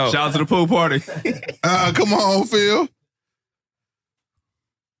 book out. Shout out to the pool party. Come on, Phil.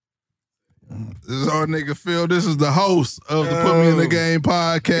 This is our nigga Phil. This is the host of the Put Me in the Game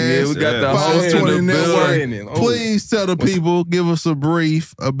podcast. Yeah, we got the 520 host in the Network. building. Please tell the people, give us a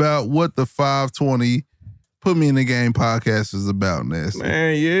brief about what the 520 Put Me in the Game podcast is about, Nasty.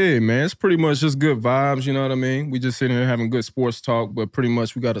 Man, it's pretty much just good vibes, you know what I mean? We just sitting here having good sports talk, but pretty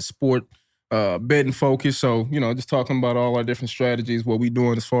much we got a sport betting focus. So, just talking about all our different strategies, what we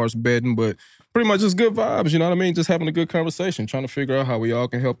doing as far as betting, but pretty much just good vibes, you know what I mean? Just having a good conversation, trying to figure out how we all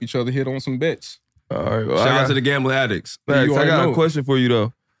can help each other hit on some bets. All right. Well, Shout out to the gambling addicts. Thanks. I got a question for you,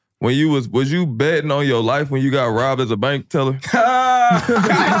 though. When you was you betting on your life when you got robbed as a bank teller?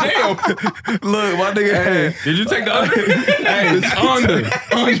 Damn. Look, my nigga had. Did you take the under? Hey, it's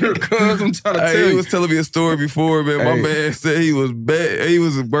under, cuz I'm trying to tell Hey, you. he was telling me a story before, man. My man said he was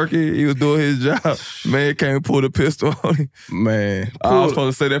working, he was doing his job. Man came and pulled a pistol on him. Man. I was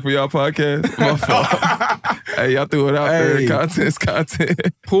supposed to say that for y'all podcast. My fault. Hey, y'all threw it out there. Content's content.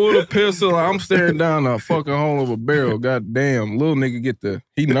 Pull the pistol. I'm staring down a fucking hole of a barrel. God damn. Little nigga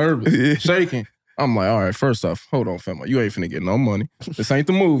he nervous, shaking. I'm like, all right, first off, hold on, fam. You ain't finna get no money. This ain't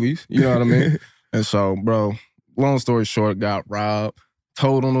the movies. You know what I mean? And so, bro, long story short, got robbed.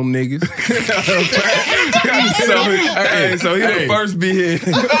 Told on them niggas. So he the first be here.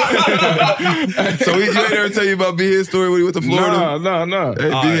 So you ain't ever tell you about be his story when he went to Florida? No. Hey,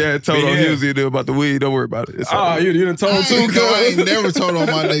 B had told on Husey about the weed. Don't worry about it. You done told too, I ain't never told on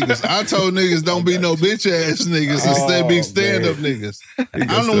my niggas. I told niggas don't be no bitch ass niggas. Instead be stand up niggas.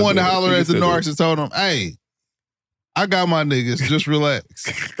 I'm the one to holler at the narcs and told them, hey, I got my niggas. Just relax.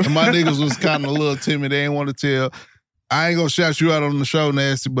 And my niggas was kind of a little timid. They ain't want to tell. I ain't gonna shout you out on the show,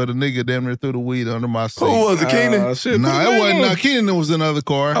 Nasty, but a nigga damn near threw the weed under my seat. Who was it, Keenan? Nah, it wasn't. Nah, Keenan was in another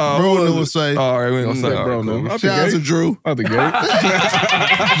car. Bro knew was safe. All right, we ain't gonna say bro. cool. No. Shout out to Drew. Out the gate.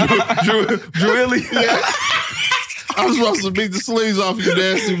 Drew Illy. Yeah. I'm supposed to beat the sleeves off you,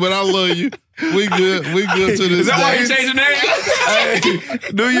 Nasty, but I love you. We good. We good to this Is that day. why you changed your name?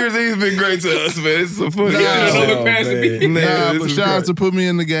 Hey, New Year's Eve's been great to us, man. It's some fun. But shout out to Put Me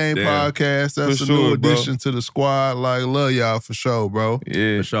in the Game podcast. That's For a sure, new addition bro. to the squad. Like, love y'all for sure, bro.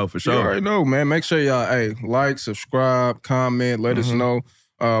 Yeah, For sure. You already know, man. Make sure y'all, like, subscribe, comment, let us know.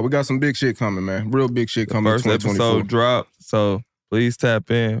 We got some big shit coming, man. Real big shit coming. First 2024. episode dropped, so please tap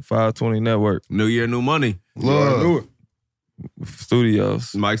in. 520 Network New year, new money. Love.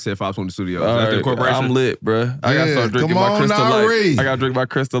 Studios. Mike said 520 Studios. All That's the right, corporation. I'm lit, bruh. I gotta Yeah, start drinking come my on, Crystal Light. Nari. I gotta drink my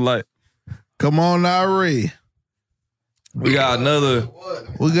Crystal Light. Come on, Nari. We got another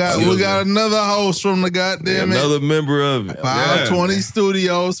We got another host from the goddamn another member of it. 520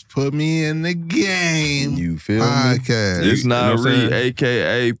 Studios. Put Me in the Game. You feel me? Podcast. It's You know what I'm Nari, saying?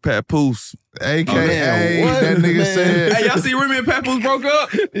 aka Papoose. AKA that nigga said. Hey, y'all see Remy and Papoose broke up?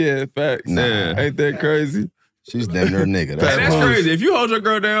 Yeah, facts. Nah. Ain't that crazy? She's damn near a nigga. Hey, That's that's Papoose. crazy. If you hold your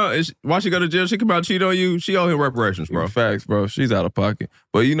girl down and while she go to jail, she come out and cheat on you, she owe him reparations, bro. Facts, bro. She's out of pocket.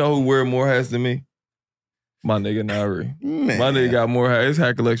 But you know who wear more hats than me? My nigga Nari. Man. My nigga got more hats. His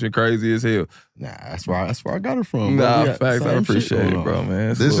hat collection crazy as hell. Nah, that's where I got it from. bro. Nah, We got facts. I same shit appreciate going it, on. bro, man.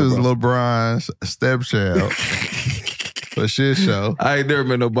 This is little bro. LeBron's stepchild. For shit show. I ain't never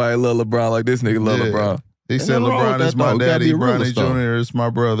met nobody love LeBron like this nigga love Yeah. LeBron. He Ain't said nothing wrong LeBron with is that, my though. Gotta daddy. be a realist, Bronny though. Jr. is my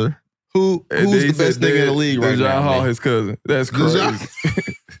brother. Who's And then the he best said nigga in the league right Dejon now? Hall, man? his cousin. That's crazy. Claiming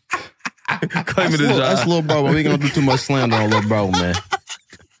That's Dejon. little bro, but we ain't gonna do too much slander on little bro, man.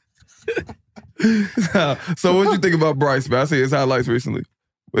 So what you think about Bryce, man? I see his highlights recently.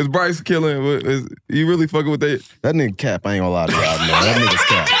 Is Bryce killing? Is you really fucking with that? That nigga cap, I ain't gonna lie to y'all, man. That nigga's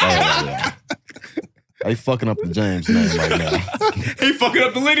cap. I ain't gonna lie to y'all. They fucking up the James name right now. He fucking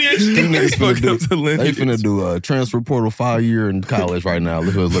up the lineage. They finna do a transfer portal 5 year in college right now.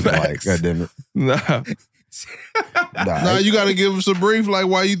 Look what it's looking like. God damn it. Nah, you got to give us a brief. Like,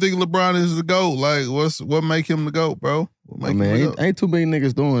 why you think LeBron is the GOAT? Like, what make him the GOAT, bro? Ain't too many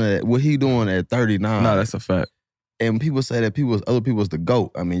niggas doing that. What he doing at 39? No, that's a fact. And people say that other people's the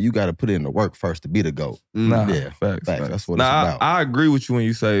GOAT. I mean, you got to put in the work first to be the GOAT. Nah, yeah, facts. That's what it's about. I agree with you when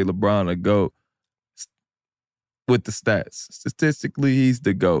you say LeBron the GOAT with the stats. Statistically, he's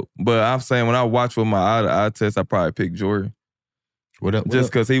the GOAT. But I'm saying when I watch with my eye test, I probably pick Jordan. Just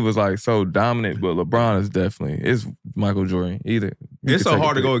because he was like so dominant, but LeBron is definitely, it's Michael Jordan either. It's so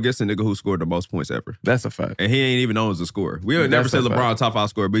hard to go against a nigga who scored the most points ever. That's a fact. And he ain't even known as a scorer. We never said LeBron top 5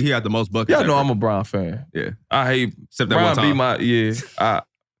 scorer, but he had the most buckets. Y'all know ever. I'm a Bron fan. Yeah. I hate Except that one time.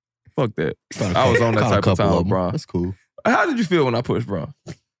 Fuck that. I was on that type of time with Bron. That's cool. How did you feel when I pushed Bron?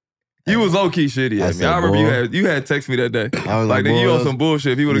 You was low-key shitty at me. I remember you had text me that day. I was like, you on some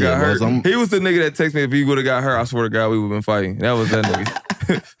bullshit if he would have got hurt. boys, He was the nigga that texted me if he would have got hurt, I swear to God, we would have been fighting. That was that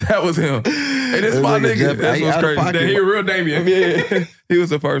nigga. That was him. And it's my nigga. That's what's crazy. He a real Damien. Yeah. He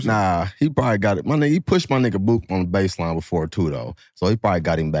was the first one. Nah, he probably got it. My nigga, he pushed my nigga Book on the baseline before too, though. So he probably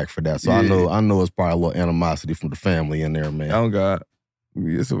got him back for that. So I know it's probably a little animosity from the family in there, man. Oh God.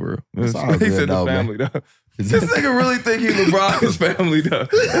 It's a real. It's all He good, said though, the family, man. though. This nigga really think he LeBron's family, though.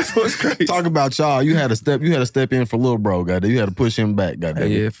 That's what's crazy. Talk about y'all. You had to step in for little bro, goddamn. You had to push him back,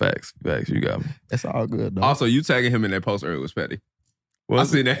 goddamn. Yeah, facts. You got me. That's all good, though. Also, you tagging him in that post earlier was petty. I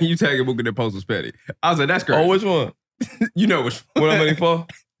seen that. You tagging Book in that post was petty. I was like, that's crazy. Oh, which one? You know which one. When I'm in fall?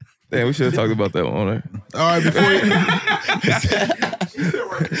 Damn, we should have talked about that one on there. All right, before you...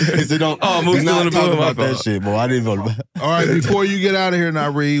 Moose still in the talk building. about that shit, boy. I didn't vote about it. All right, before you get out of here,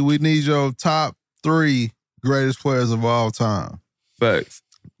 Reed, we need your top 3 greatest players of all time. Facts.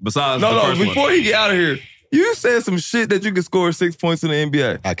 Besides the first one. Before you get out of here, you said some shit that you could score 6 points in the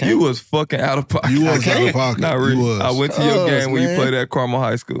NBA. I can't. You was fucking out of pocket. You was out of pocket. Not really. You was. I went to your game when you played at Carmel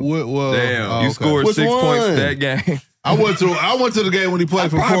High School. Damn. You scored Which 6 points one? that game. I went to the game when he played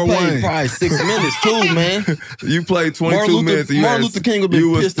for Fort Wayne. Probably 6 minutes too, man. You played 22 minutes. And Martin Luther King would be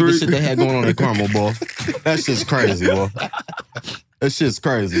pissed at the shit they had going on at Carmel, boy. That shit's crazy, boy. That shit's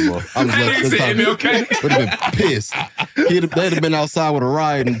crazy, boy. I was would have been pissed. They'd have been outside with a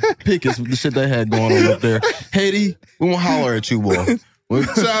riot and pickets with the shit they had going on up there. Haiti, we won't holler at you, boy.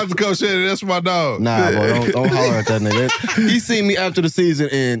 Shout out to Coach Eddie, that's my dog. Nah, bro, don't holler at that nigga. He seen me after the season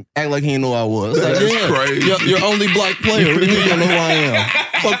and act like he didn't know I was. Like, That's crazy. You're only black player. What do you mean you don't know who I am?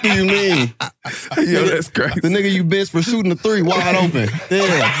 Fuck do you mean? Yo, that's crazy. The nigga you benched for shooting the 3 wide open.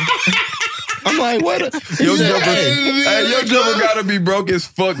 Yeah. I'm like, what? Your jumper gotta be broke as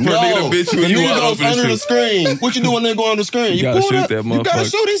fuck for a nigga to bitch you. The You nigga wide goes open under the and shoot. screen. What you doing there going on the screen? You gotta pulled shoot up. that motherfucker. You gotta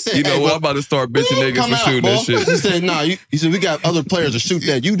shoot. He said, You know what? I'm about to start bitching niggas for shooting that shit. He said, nah. He said, we got other players to shoot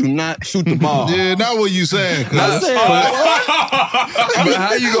that. You do not shoot the ball. Yeah, not what you saying. I said, But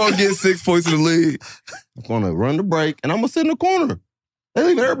how you gonna get 6 points in the league? I'm gonna run the break and I'm gonna sit in the corner. They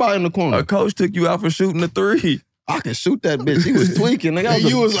leave everybody in the corner. A coach took you out for shooting the 3. I can shoot that bitch. He was tweaking. Nigga,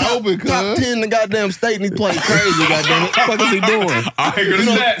 You was open, cuz. top 10 in the goddamn state and he played crazy, goddamn it. What the fuck is he doing? I ain't good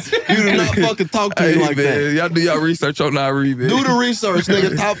at stats. You do not fucking talk to me like that. Y'all do y'all research on Nairi, man. Do the research,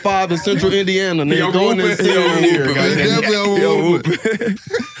 nigga. Top 5 in Central Indiana, nigga. Going in He over here, whooping, goddamn. Definitely over.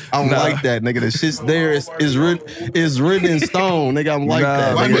 I don't like that, nigga. The shit's there. It's written in stone, nigga. I'm like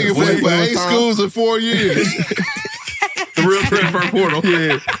that. My nigga played for 8 schools in 4 years. The real transfer portal.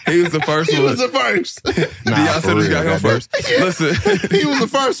 Yeah, he was the first He one. was the first. Deion said we got him first. Listen, He was the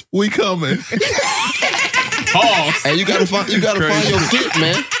first. We coming. Pause. Hey, you gotta find your fit,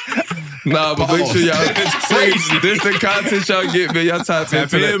 man. nah, but make sure y'all this the content y'all get, man. Y'all tap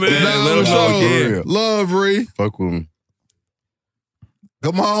into that, in, man. Let them know again. Love, Ree. Fuck with me.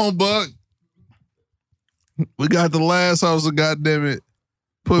 Come on, Buck. We got the last house of goddamn it.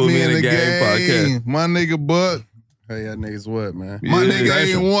 Put me in the game. Podcast. My nigga Buck. Hey, y'all niggas what, man? My nigga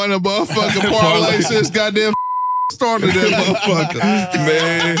ain't won a motherfucking parlay since goddamn started that motherfucker.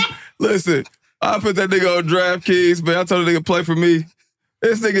 Man, listen, I put that nigga on DraftKings, man. I told the nigga play for me.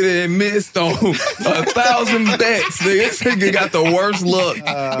 This nigga done missed on 1,000 bets. Nigga, this nigga got the worst luck.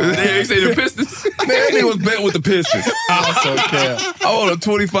 They say the Pistons. Man, that nigga was betting with the Pistons. That's okay. I want a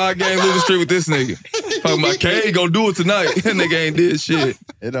 25-game losing streak with this nigga. Talking about K gonna do it tonight. That nigga ain't did shit.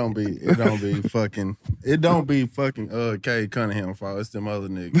 It don't be fucking K Cunningham fault. It's them other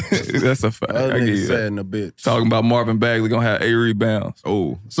niggas. That's a fact. Other I get niggas you sad that. in the bitch. Talking about Marvin Bagley gonna have 8 rebounds.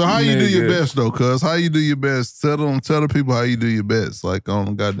 Oh. So how you do your Nigga. best though, cuz? How you do your best? Tell the people how you do your best. Like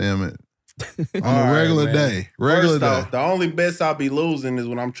on goddamn it. On a regular day. Regular First day. off, the only bets I'll be losing is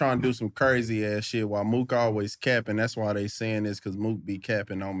when I'm trying to do some crazy ass shit while Mook always capping. That's why they saying this, because Mook be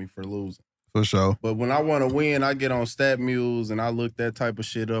capping on me for losing. For sure. But when I want to win, I get on Stat Mules and I look that type of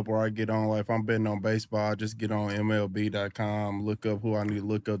shit up, or I get on, like, if I'm betting on baseball, I just get on MLB.com, look up who I need to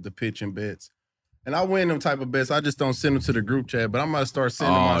look up, the pitching bets. And I win them type of bets. I just don't send them to the group chat, but I'm going to start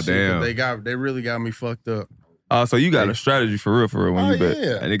sending my shit, because they really got me fucked up. So you got a strategy for real when you bet.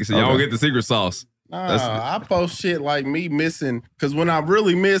 Yeah. That nigga said, y'all don't get the secret sauce. Nah, I post shit like me missing, because when I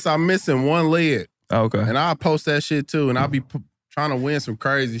really miss, I'm missing one leg. Okay. And I post that shit too, and I'll be trying to win some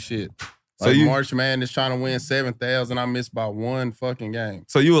crazy shit. Like March Madness trying to win 7,000, I missed by one fucking game.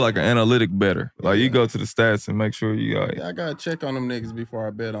 So you were like an analytic better. Like you go to the stats and make sure you got. Yeah, I gotta check on them niggas before I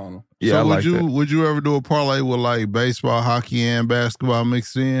bet on them. Yeah, so would you ever do a parlay with like baseball, hockey, and basketball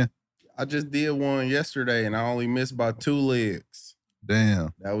mixed in? I just did one yesterday, and I only missed by 2 legs.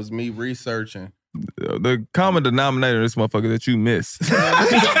 Damn. That was me researching. The common denominator of this motherfucker that you miss.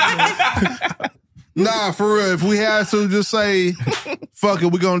 Nah, for real. If we had to just say, fuck it,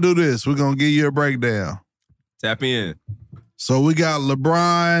 we're going to do this. We're going to give you a breakdown. Tap in. So we got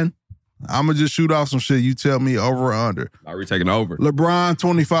LeBron. I'm going to just shoot off some shit. You tell me over or under. Are we taking over? LeBron,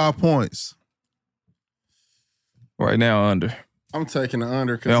 25 points. Right now, under. I'm taking the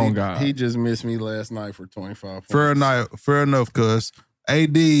under because he just missed me last night for 25 points. Fair enough, cuz.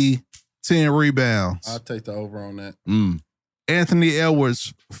 AD, 10 rebounds. I'll take the over on that. Anthony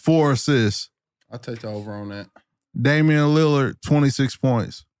Edwards, 4 assists. I'll take the over on that. Damian Lillard, 26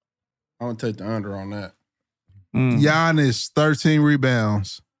 points. I'm going to take the under on that. Giannis, 13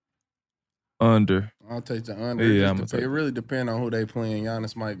 rebounds. Under. I'll take the under. Yeah, it really depends on who they playing.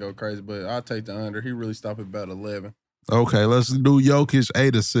 Giannis might go crazy, but I'll take the under. He really stopped at about 11. Okay, let's do Jokic,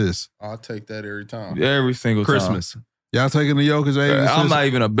 8 assists. I'll take that every time. Every single Christmas. time. Y'all taking the Jokic 8 assists? I'm not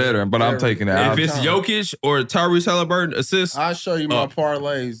even a bettor, but I'm taking that. If it's Jokic or Tyrese Halliburton assists, I'll show you my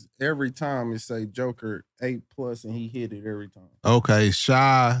parlays. Every time it say Joker 8+, and he hit it every time. Okay,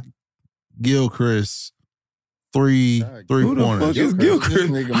 Shai, Gilchrist, 3 pointers. Is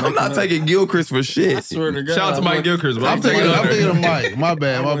Gilchrist? I'm not taking Gilchrist for shit. I swear to God. Shout out to Mike Gilchrist, bro. I'm thinking of Mike. My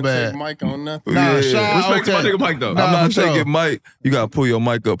bad. Mike on nothing. Nah, Yeah. Shai, Respect to my nigga Mike, though. Nah, I'm not for taking sure. Mike. You gotta pull your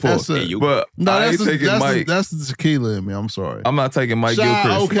mic up, Paul. That's it. But No, I ain't taking Mike. That's the tequila in me. I'm sorry. I'm not taking Mike Shai,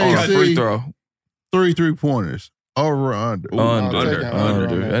 Gilchrist okay, on a free see. throw. 3 3-pointers. Over or under? Under.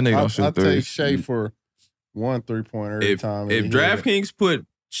 on That nigga don't shoot I'll take threes. Shea for 1 3-pointer every time. If DraftKings put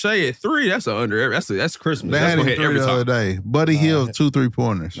Shea at 3, that's an under. That's Christmas. They That's had gonna him hit 3 every the other time. day. Buddy Hill, 2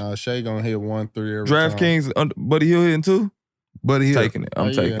 3-pointers. Nah, Shea gonna hit 1 3 every time. DraftKings, Buddy Hill hitting 2? Buddy Hill. Taking it.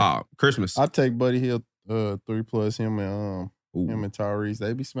 I'm taking it. Oh, Christmas. I take Buddy Hill 3+, him and Tyrese.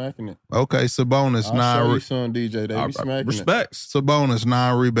 They be smacking it. Okay, Sabonis, I'll 9 show you some DJ. They be smacking it. Respects. Sabonis,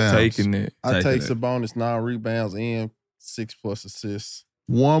 9 rebounds. Taking it. I take Sabonis 9 rebounds and 6+ assists.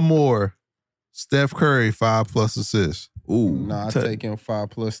 One more. Steph Curry, 5+ assists. Ooh. Nah, I take him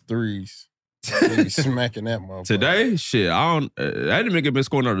 5+ threes. He be smacking that motherfucker. Today, shit, I don't. That didn't make it been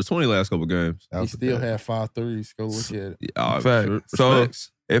scoring under 20 last couple games. He still had 5 threes. Go look at it. Fact. So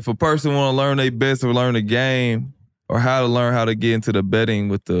if a person want to learn their best or learn the game or how to learn how to get into the betting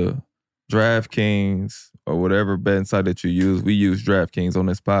with the DraftKings or whatever betting site that you use, we use DraftKings on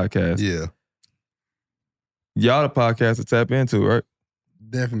this podcast. Yeah. Y'all the podcast to tap into, right?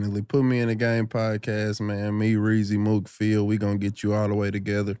 Definitely. Put me in the game podcast, man. Me, Reezy, Mook, Phil. We gonna get you all the way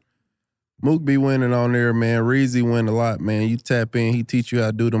together. Mook be winning on there, man. Reezy win a lot, man. You tap in, he teach you how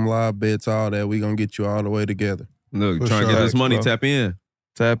to do them live bets, all that. We gonna get you all the way together. Look, trying to get this money, tap in.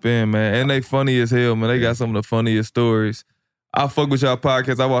 Tap in, man. And they funny as hell, man. They got some of the funniest stories. I fuck with y'all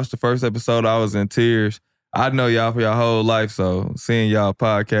podcast. I watched the first episode. I was in tears. I know y'all for your whole life, so seeing y'all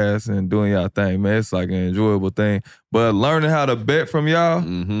podcast and doing y'all thing, man, it's like an enjoyable thing. But learning how to bet from y'all,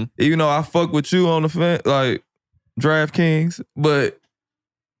 even though I fuck with you on the fence, like DraftKings, but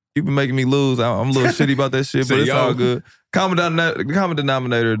you been making me lose. I'm a little shitty about that shit, but it's all good. Common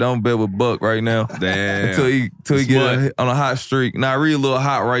denominator, don't bet with Buck right now. Damn. Until he get on a hot streak. Now, Reed a little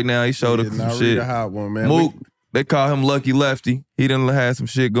hot right now. He showed us some shit. A hot one, man. Mook, they call him Lucky Lefty. He done had some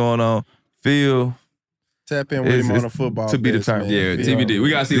shit going on. Phil. Tap in with him on the football to be bets, determined. man. Yeah, TBD. We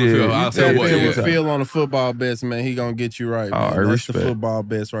got to see what Phil. I'll Tap tell in what. with Phil on the football bets, man. He gonna get you right, man. All right, That's respect. the football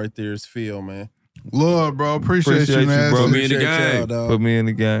bets right there is Phil, man. Lord, bro. Appreciate you, man. bro. Put me in the game. Put me in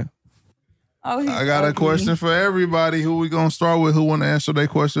the game. Oh, I got a question for everybody. Who we gonna start with? Who want to answer their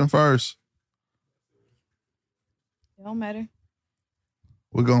question first? It don't matter.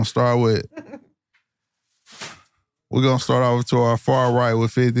 We're gonna start with. We're gonna start off to our far right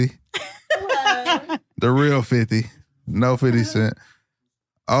with 50. The real 50. No 50 Cent.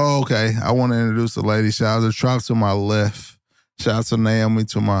 Oh, okay. I want to introduce the lady. Shout out to Trop to my left. Shout out to Naomi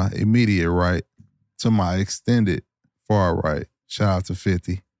to my immediate right. To my extended far right. Shout out to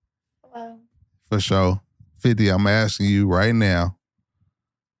 50. Hello. For sure. 50, I'm asking you right now.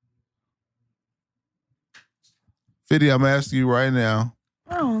 50, I'm asking you right now.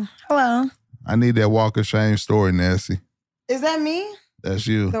 Oh, hello. I need that walk of shame story, Nancy. Is that me? That's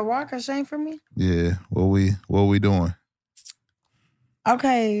you. The walk of shame for me? Yeah. What we doing?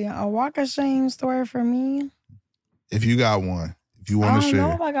 Okay, a walk of shame story for me. If you got one. If you want to I share. don't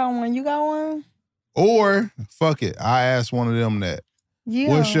know if I got one. You got one? Or fuck it. I asked one of them that. Yeah.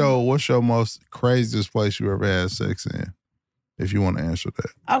 What's your most craziest place you ever had sex in? If you want to answer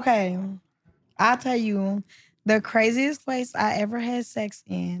that. Okay. I'll tell you the craziest place I ever had sex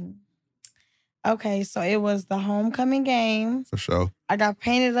in. Okay, so it was the homecoming game. For sure. I got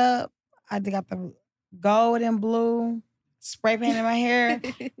painted up. I got the gold and blue spray paint in my hair.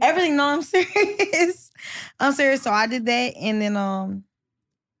 Everything. No, I'm serious. I'm serious. So I did that, and then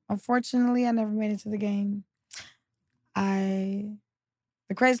unfortunately, I never made it to the game.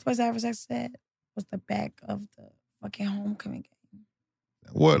 The craziest place I ever sex at was the back of the fucking homecoming game.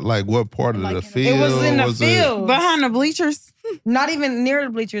 What part of the field? It was in the field. Behind the bleachers? Not even near the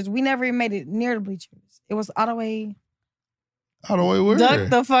bleachers. We never even made it near the bleachers. It was all the way. All the way where? Duck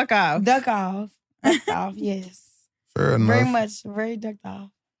the fuck off. Duck off. Ducked off, yes. Fair enough. Very much. Very ducked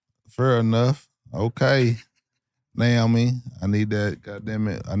off. Fair enough. Okay. Naomi, I need that, goddamn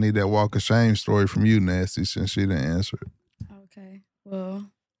it. I need that walk of shame story from you, Nasty, since she didn't answer it. Okay. Well,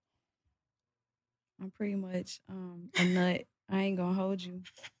 I'm pretty much a nut. I ain't gonna hold you.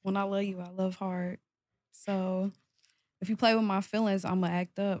 When I love you, I love hard. So if you play with my feelings, I'm gonna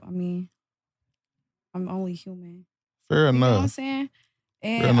act up. I mean, I'm only human. Fair enough. You know what I'm saying?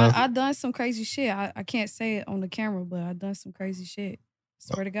 Fair And enough. I done some crazy shit. I can't say it on the camera, but I done some crazy shit.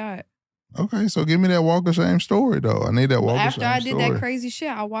 Swear to God. Okay, so give me that walk of shame story, though. I need that walk of shame After I did story. that crazy shit,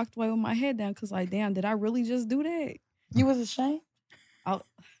 I walked away with my head down because, like, damn, did I really just do that? You was ashamed?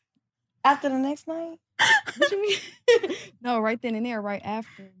 After the next night? What you mean? No, right then and there, right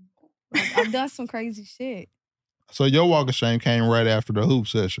after. Like, I've done some crazy shit. So your walk of shame came right after the hoop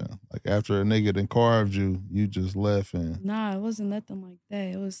session. Like after a nigga done carved you, you just left and... Nah, it wasn't nothing like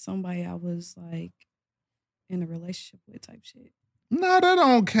that. It was somebody I was, like, in a relationship with type shit. Nah, that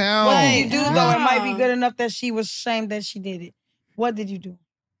don't count. What did you do, though? It might be good enough that she was ashamed that she did it. What did you do?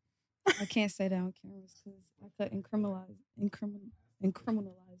 I can't say that on camera because I couldn't criminalize myself.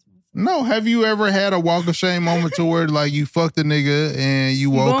 No, have you ever had a walk of shame moment to where like you fucked a nigga and you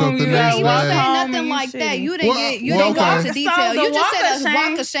woke up the next day? Nothing like that. You didn't go into detail. You just said a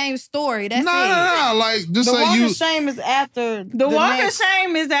walk of shame story. That's it. No. Like just the say walk you. of shame is after The walk of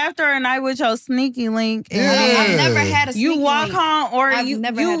shame is after a night with your sneaky link. And I've never had a sneaky You walk link. home or I've you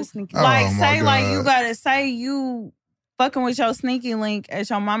never had a sneaky link. like Oh, my say like God. you gotta say you fucking with your sneaky link at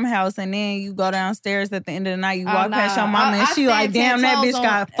your mama's house and then you go downstairs at the end of the night, you walk past your mama and she like, damn, that bitch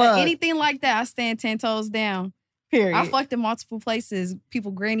got fucked. Anything like that, I stand 10 toes down. Period. I fucked in multiple places.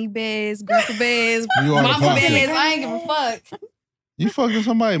 People granny beds, grandpa beds, You out of mama pocket. beds. I ain't give a fuck. You fucking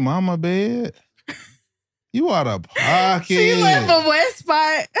somebody mama bed? You out of pocket. She left a wet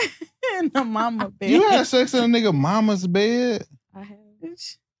spot in the mama bed. You had sex in a nigga mama's bed? I have.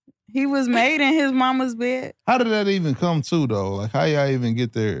 He was made in his mama's bed. How did that even come to though? Like how y'all even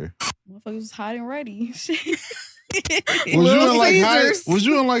get there? Motherfuckers was hot and ready. Was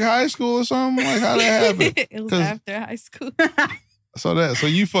you in like high school or something? Like how that happened? It was 'Cause- after high school. So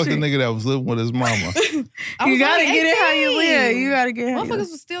you fucked a nigga that was living with his mama. You gotta get it how you live. You gotta get it how you Motherfuckers live.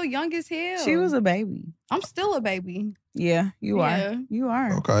 was still young as hell. She was a baby. I'm still a baby. Yeah, you Yeah. are. You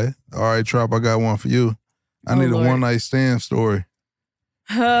are. Okay. All right, Trop, I got one for you. I need Lord. a one night stand story.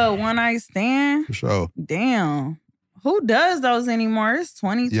 One night stand? For sure. Damn. Who does those anymore? It's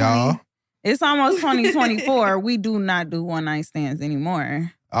 2020. Y'all. It's almost 2024. We do not do one night stands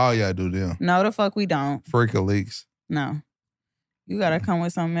anymore. All y'all do them. No, the fuck we don't. Freak leaks. No. You gotta come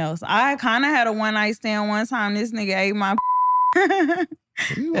with something else. I kind of had a one night stand one time. This nigga ate my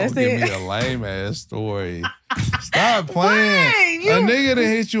You That's gonna give it. me a lame ass story. Stop playing. You- A nigga that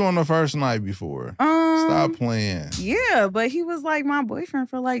hit you on the first night before. Stop playing. Yeah, but he was like my boyfriend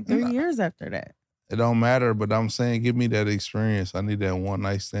for like 3 years after that. It don't matter, but I'm saying give me that experience. I need that one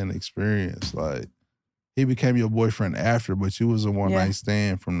night stand experience. Like he became your boyfriend after, but you was a one night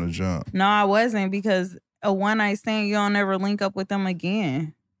stand from the jump. No, I wasn't because a one night stand, you don't ever link up with them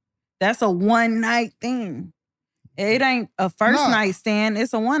again. That's a one night thing. It ain't a first night stand.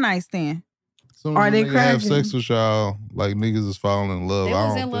 It's a one night stand. Soon Are as they a nigga have cracking? sex with y'all, like niggas is falling in love. They I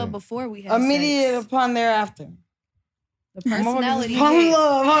was don't in love think. before we had Immediate sex. upon thereafter. The personality Fall in hit.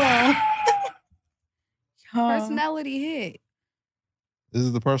 love. Hold on. Personality hit. Is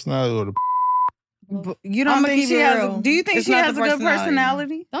it the personality or the? You don't I'ma think keep she it has? real. Do you think It's she not has a the good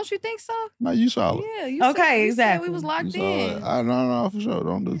personality? Don't you think so? No, you solid. Yeah. You Okay, said, exactly. We was locked You solid. in. No, for sure.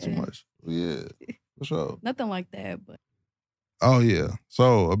 Don't do too much. Yeah, for sure. Nothing like that, but Oh yeah.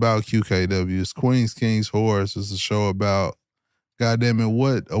 So about QKW, it's Queens, Kings, Whores. It's a show about, goddamn it,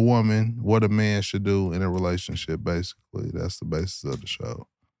 what a woman, what a man should do in a relationship. Basically, that's the basis of the show.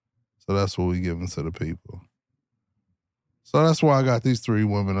 So that's what we giving to the people. So that's why I got these three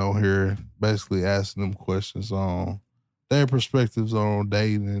women on here, basically asking them questions on their perspectives on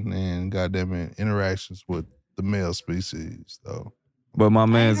dating and, goddamn it, interactions with the male species. So, But my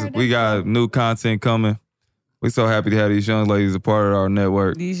man's, we got new content coming. We so happy to have these young ladies a part of our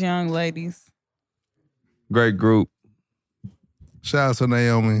network. These young ladies. Great group. Shout out to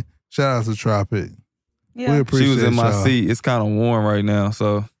Naomi. Shout out to Tropic. Yeah. We appreciate She was in my y'all. seat. It's kind of warm right now,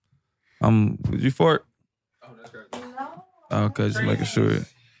 so did you fart? Okay, just making sure.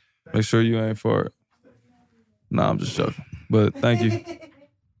 Make sure you ain't fart. Nah, I'm just joking. But thank you.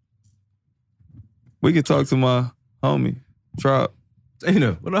 We can talk to my homie, Trop.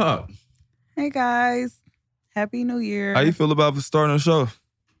 Tina, what up? Hey guys, Happy New Year. How you feel about starting a show?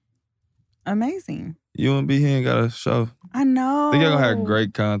 Amazing. You and B Hen got a show. I know. I think y'all gonna have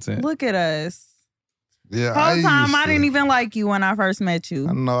great content. Look at us. Yeah, Whole time used I to- didn't even like you when I first met you.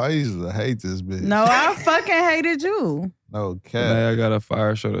 I know. I used to hate this bitch. No, I fucking hated you. No Man, cap. I got a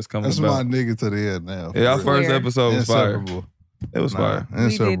fire show that's coming That's about. my nigga to the end now. Yeah, our first Swear. episode was fire. Inseparable. It was fire. We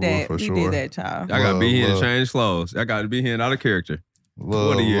Inseparable did that. for We sure. did that, child. Y'all got to be here Love. to change clothes. Y'all got to be here out of character. Love,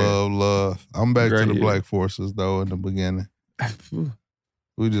 What a year. love. I'm back Great to the year. Black Forces though in the beginning.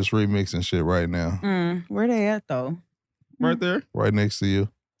 We just remixing shit right now. Where they at though? Right there. Right next to you.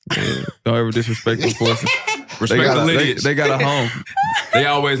 Yeah. Don't ever disrespect the forces. Respect the lineage. They got a home. They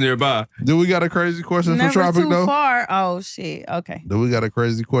always nearby. Do we got a crazy question Never for Tropic too though? far. Oh shit. Okay. Do we got a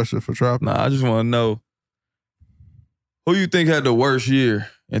crazy question for Tropic? Nah, I just want to know who you think had the worst year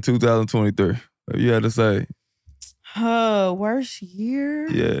in 2023. If you had to say, Worst year?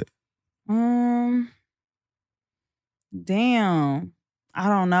 yeah. Damn. I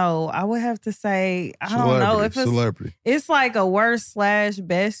don't know. I would have to say, I don't know if Celebrity. it's like a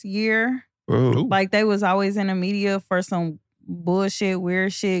worst/best year. Bro. Like they was always in the media for some bullshit,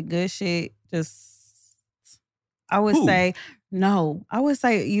 weird shit, good shit. Just, I would Who? say, no. I would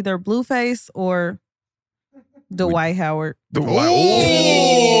say either Blueface or Dwight Howard. Dwight.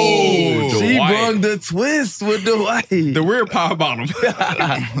 She Dwight. brung the twist with Dwight. The weird power bottom.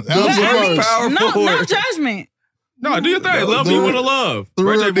 That was the Very first. powerful No, no word. judgment. No, do your thing. Love me with a love. The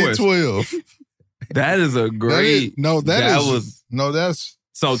Ray real J voice. D12. That is a great. That's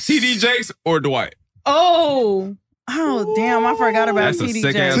So TD Jakes or Dwight? Oh, damn. I forgot about That's a TD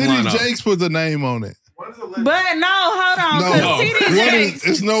sick ass Jakes. lineup. TD Jakes put the name on it. But no, hold on. No, Because TD one Jakes. is,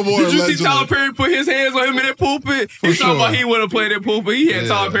 it's no more. Did you see allegedly. Tyler Perry put his hands on him in that pulpit? He's sure. talking about he would have played that pulpit. He had Yeah.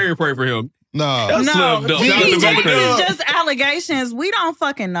 Tyler Perry pray for him. No. That's No, slim dunk. That TD was the Jakes rubber is dub. just allegations. We don't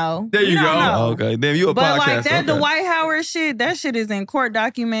fucking know. There We you don't go. know. Okay, damn, you a But podcast. like that okay. Dwight Howard shit, that shit is in court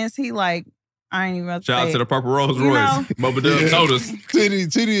documents. He like, I ain't even about to Shout say out to the it. Purple Rolls You Royce. know? Bubba Dub told us.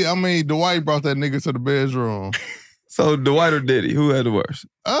 Dwight brought that nigga to the bedroom. So Dwight or Diddy, who had the worst?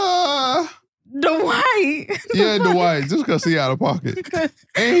 Dwight. Yeah, Dwight, just because he out of pocket.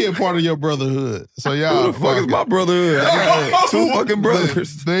 And he a part of your brotherhood. So y'all Who the fuck is my brotherhood? I got two fucking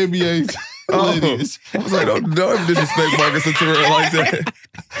brothers. The NBA ladies. I was like, don't disrespect Marcus and Terrell like that.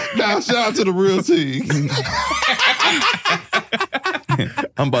 Now, shout out to the real team.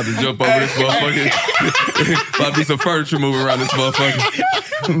 I'm about to jump over this motherfucker. About to be some furniture moving around this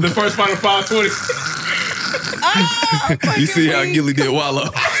motherfucker. The first final 520. You see how Gilly did Wallow.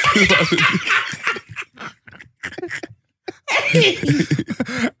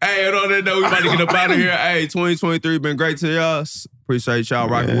 Hey, and on that note, we about to get up out of here. Hey, 2023 been great to y'all. Appreciate y'all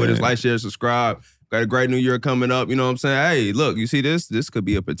rocking with us. Like, share, subscribe. Got a great new year coming up. You know what I'm saying? Hey, look, you see this? This could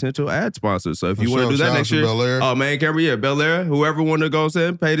be a potential ad sponsor. So if For you want to sure. do that Shout out next to year, Bel Air. oh, main camera, yeah, Bel Air. Whoever want to go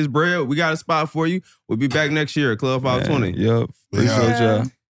and pay this bread, we got a spot for you. We'll be back next year, Club 520. Yep. Appreciate y'all.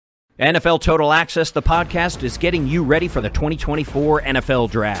 NFL Total Access, the podcast, is getting you ready for the 2024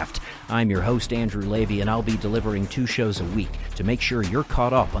 NFL Draft. I'm your host, Andrew Levy, and I'll be delivering 2 shows a week to make sure you're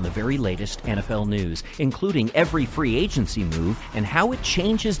caught up on the very latest NFL news, including every free agency move and how it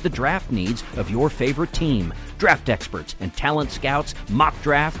changes the draft needs of your favorite team. Draft experts and talent scouts, mock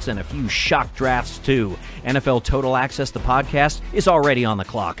drafts, and a few shock drafts, too. NFL Total Access, the podcast, is already on the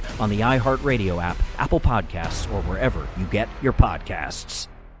clock on the iHeartRadio app, Apple Podcasts, or wherever you get your podcasts.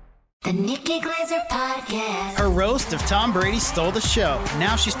 The Nikki Glaser Podcast. Her roast of Tom Brady stole the show.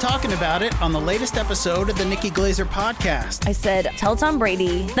 Now she's talking about it on the latest episode of the Nikki Glaser Podcast. I said, tell Tom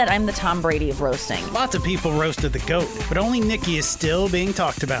Brady that I'm the Tom Brady of roasting. Lots of people roasted the GOAT, but only Nikki is still being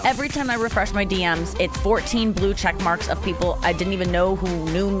talked about. Every time I refresh my DMs, it's 14 blue check marks of people I didn't even know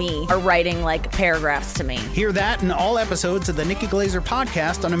who knew me are writing like paragraphs to me. Hear that in all episodes of the Nikki Glaser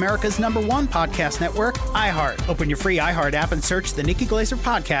Podcast on America's #1 podcast network, iHeart. Open your free iHeart app and search the Nikki Glaser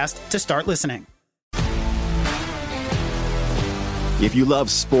Podcast to start listening. If you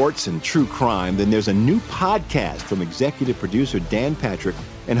love sports and true crime, then there's a new podcast from executive producer Dan Patrick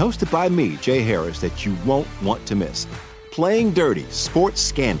and hosted by me, Jay Harris, that you won't want to miss. Playing Dirty: Sports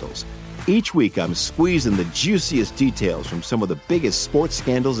Scandals. Each week, I'm squeezing the juiciest details from some of the biggest sports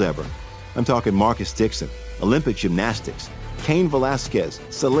scandals ever. I'm talking Marcus Dixon, Olympic gymnastics, Cain Velasquez,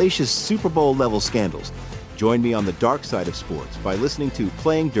 salacious Super Bowl-level scandals. Join me on the dark side of sports by listening to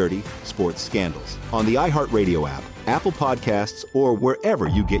Playing Dirty: Sports Scandals on the iHeartRadio app, Apple Podcasts, or wherever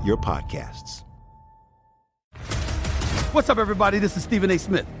you get your podcasts. What's up, everybody? This is Stephen A.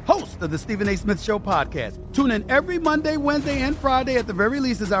 Smith, host of the Stephen A. Smith Show podcast. Tune in every Monday, Wednesday, and Friday at the very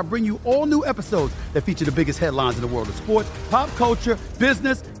least as I bring you all new episodes that feature the biggest headlines in the world of sports, pop culture,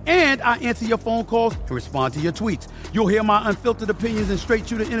 business, and I answer your phone calls and respond to your tweets. You'll hear my unfiltered opinions and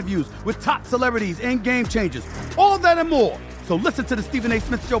straight-shooter interviews with top celebrities and game changers. All that and more. So listen to the Stephen A.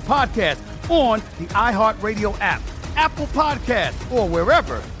 Smith Show podcast on the iHeartRadio app, Apple Podcasts, or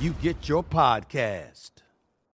wherever you get your podcast.